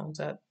heart sounds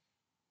are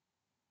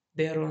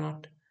there or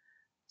not?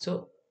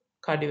 So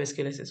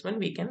cardiovascular assessment,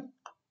 we can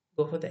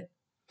go for that.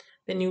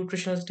 The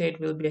nutritional state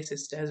will be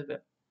assessed as well.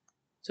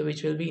 So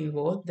which will be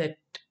involved that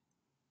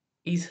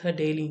is her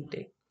daily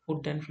intake,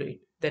 food and fluid.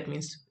 That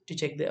means to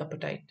check the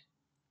appetite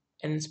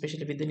and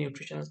especially with the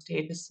nutritional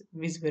status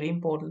is very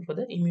important for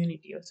the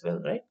immunity as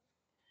well, right?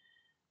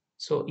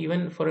 So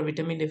even for a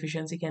vitamin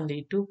deficiency can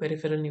lead to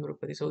peripheral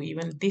neuropathy. So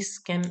even this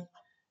can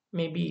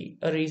maybe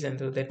a reason.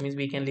 So that means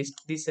we can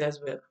list this as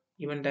well.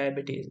 Even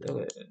diabetes,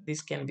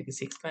 this can be the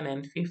sixth one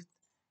and fifth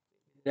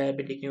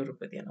diabetic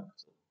neuropathy and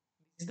also.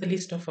 This is the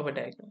list of our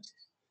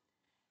diagnosis.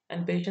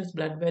 And patient's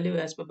blood value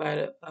as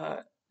per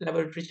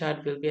laboratory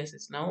chart will be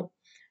assessed. Now,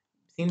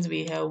 since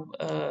we have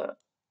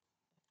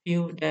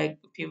few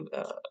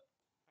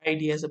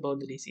ideas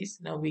about the disease,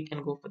 now we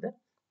can go for the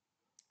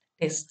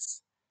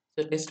tests.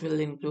 So test will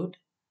include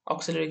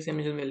auxiliary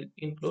examination will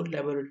include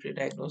laboratory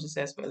diagnosis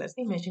as well as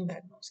the imaging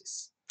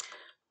diagnosis.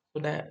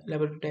 So the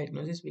laboratory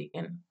diagnosis we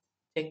can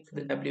check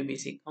the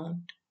WBC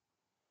count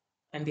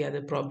and the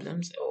other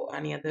problems or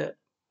any other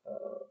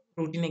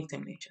routine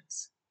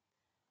examinations.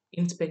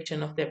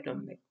 Inspection of the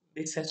abdomen.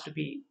 This has to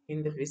be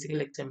in the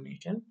physical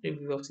examination,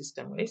 review of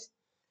system wise,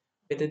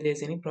 whether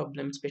there's any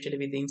problem, especially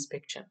with the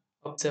inspection.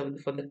 Observe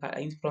for the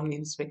from the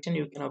inspection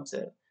you can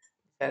observe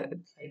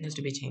it has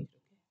to be changed.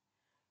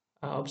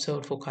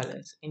 Observed for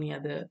colors, any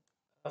other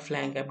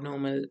flank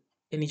abnormal,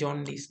 any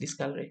jaundice,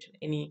 discoloration,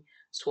 any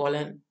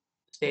swollen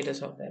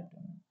status of the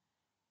abdomen,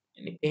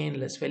 any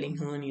painless swelling,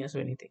 hernias, or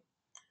anything,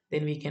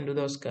 then we can do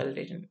the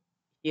auscultation.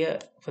 Here,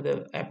 for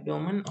the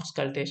abdomen,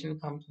 auscultation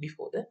comes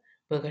before the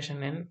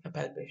percussion and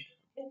palpation.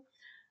 Okay?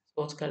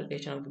 So,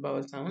 auscultation of the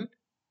bowel sound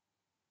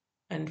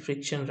and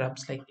friction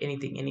rubs like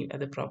anything, any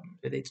other problem,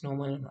 whether it's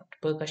normal or not.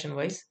 Percussion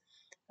wise,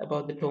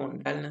 about the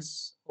tone,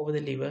 dullness over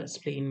the liver,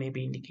 spleen may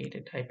be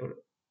indicated.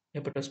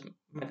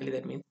 Hyperosmotically,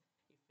 that means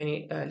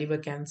any liver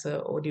cancer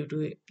or due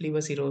to liver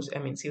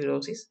cirrhosis,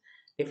 cirrhosis,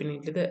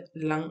 definitely the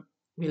lung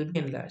will be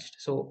enlarged.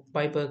 So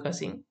by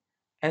percussing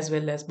as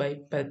well as by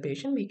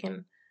palpation, we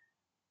can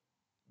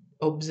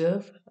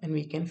observe and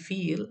we can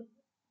feel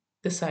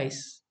the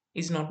size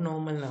is not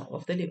normal now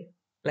of the liver,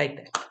 like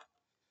that.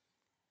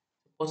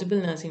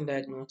 Possible nursing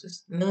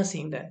diagnosis,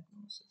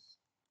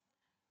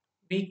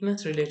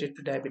 weakness related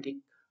to diabetic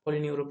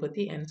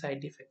polyneuropathy and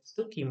side effects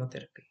to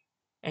chemotherapy,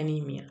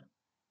 anemia,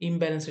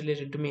 imbalance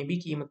related to maybe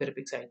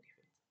chemotherapy side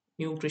effects,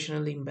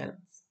 nutritional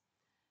imbalance,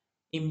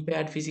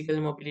 impaired physical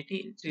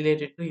mobility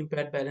related to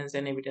impaired balance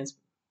and evidence.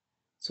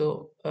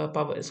 So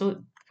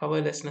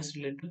powerlessness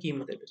related to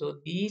chemotherapy. So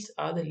these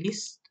are the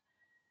list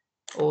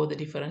or the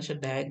differential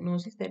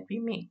diagnosis that we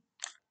make.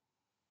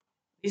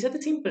 These are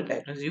the simple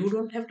diagnoses. You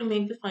don't have to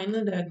make the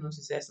final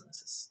diagnosis as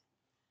nurses.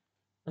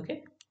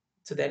 Okay,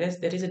 so there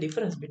is a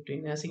difference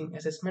between nursing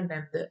assessment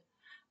and the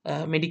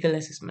medical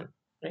assessment,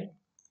 right?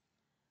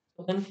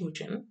 So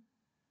conclusion: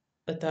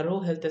 a thorough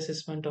health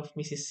assessment of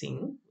Mrs.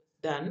 Singh was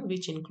done,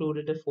 which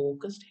included a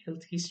focused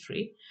health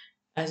history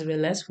as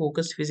well as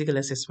focused physical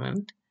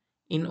assessment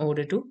in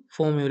order to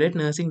formulate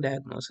nursing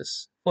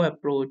diagnosis for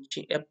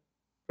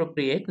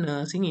appropriate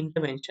nursing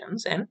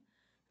interventions and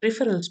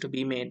referrals to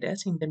be made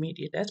as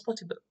intermediate as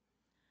possible.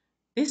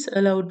 This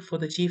allowed for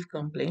the chief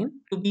complaint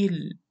to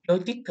be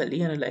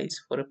logically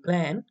analyzed for a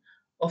plan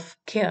of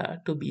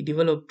care to be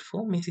developed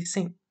for Mrs.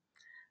 Singh.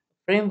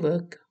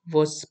 Framework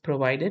was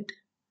provided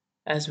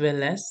as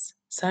well as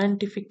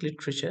scientific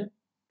literature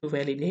to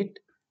validate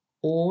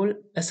all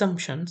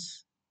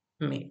assumptions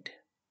made.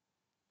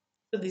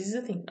 So this is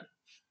the thing.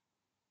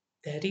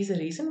 That is the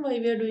reason why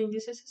we are doing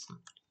this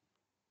assessment,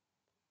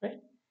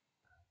 right?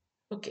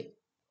 Okay.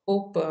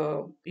 Hope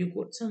you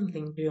got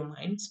something to your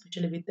mind,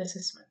 especially with the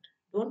assessment.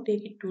 Don't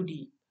take it too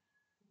deep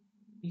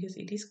because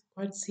it is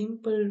quite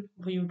simple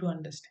for you to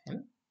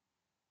understand.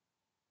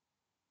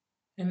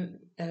 And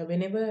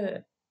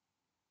whenever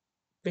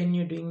when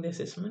you're doing the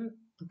assessment,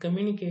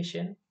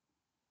 communication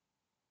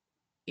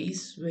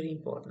is very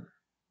important.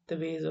 The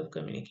ways of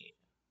communication,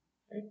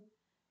 right?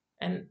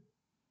 And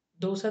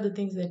those are the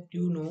things that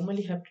you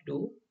normally have to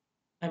do.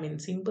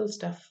 Simple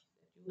stuff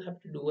that you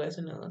have to do as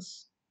a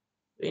nurse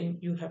when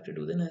you have to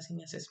do the nursing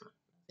assessment,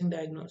 nursing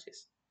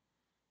diagnosis.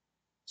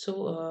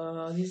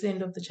 So this is the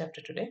end of the chapter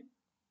today.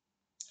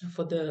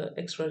 For the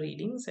extra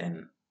readings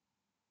and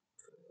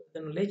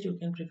the knowledge, you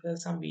can prefer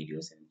some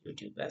videos in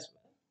YouTube as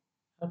well.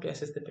 How to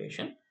assess the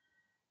patient,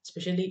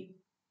 especially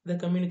the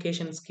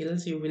communication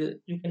skills, you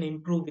can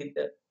improve with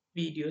the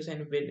videos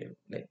and with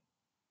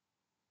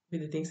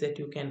the things that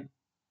you can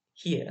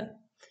hear.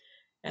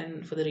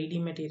 And for the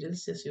reading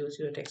materials, just use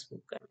your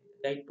textbook,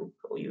 guidebook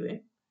or UA.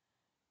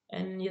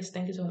 And yes,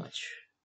 thank you so much.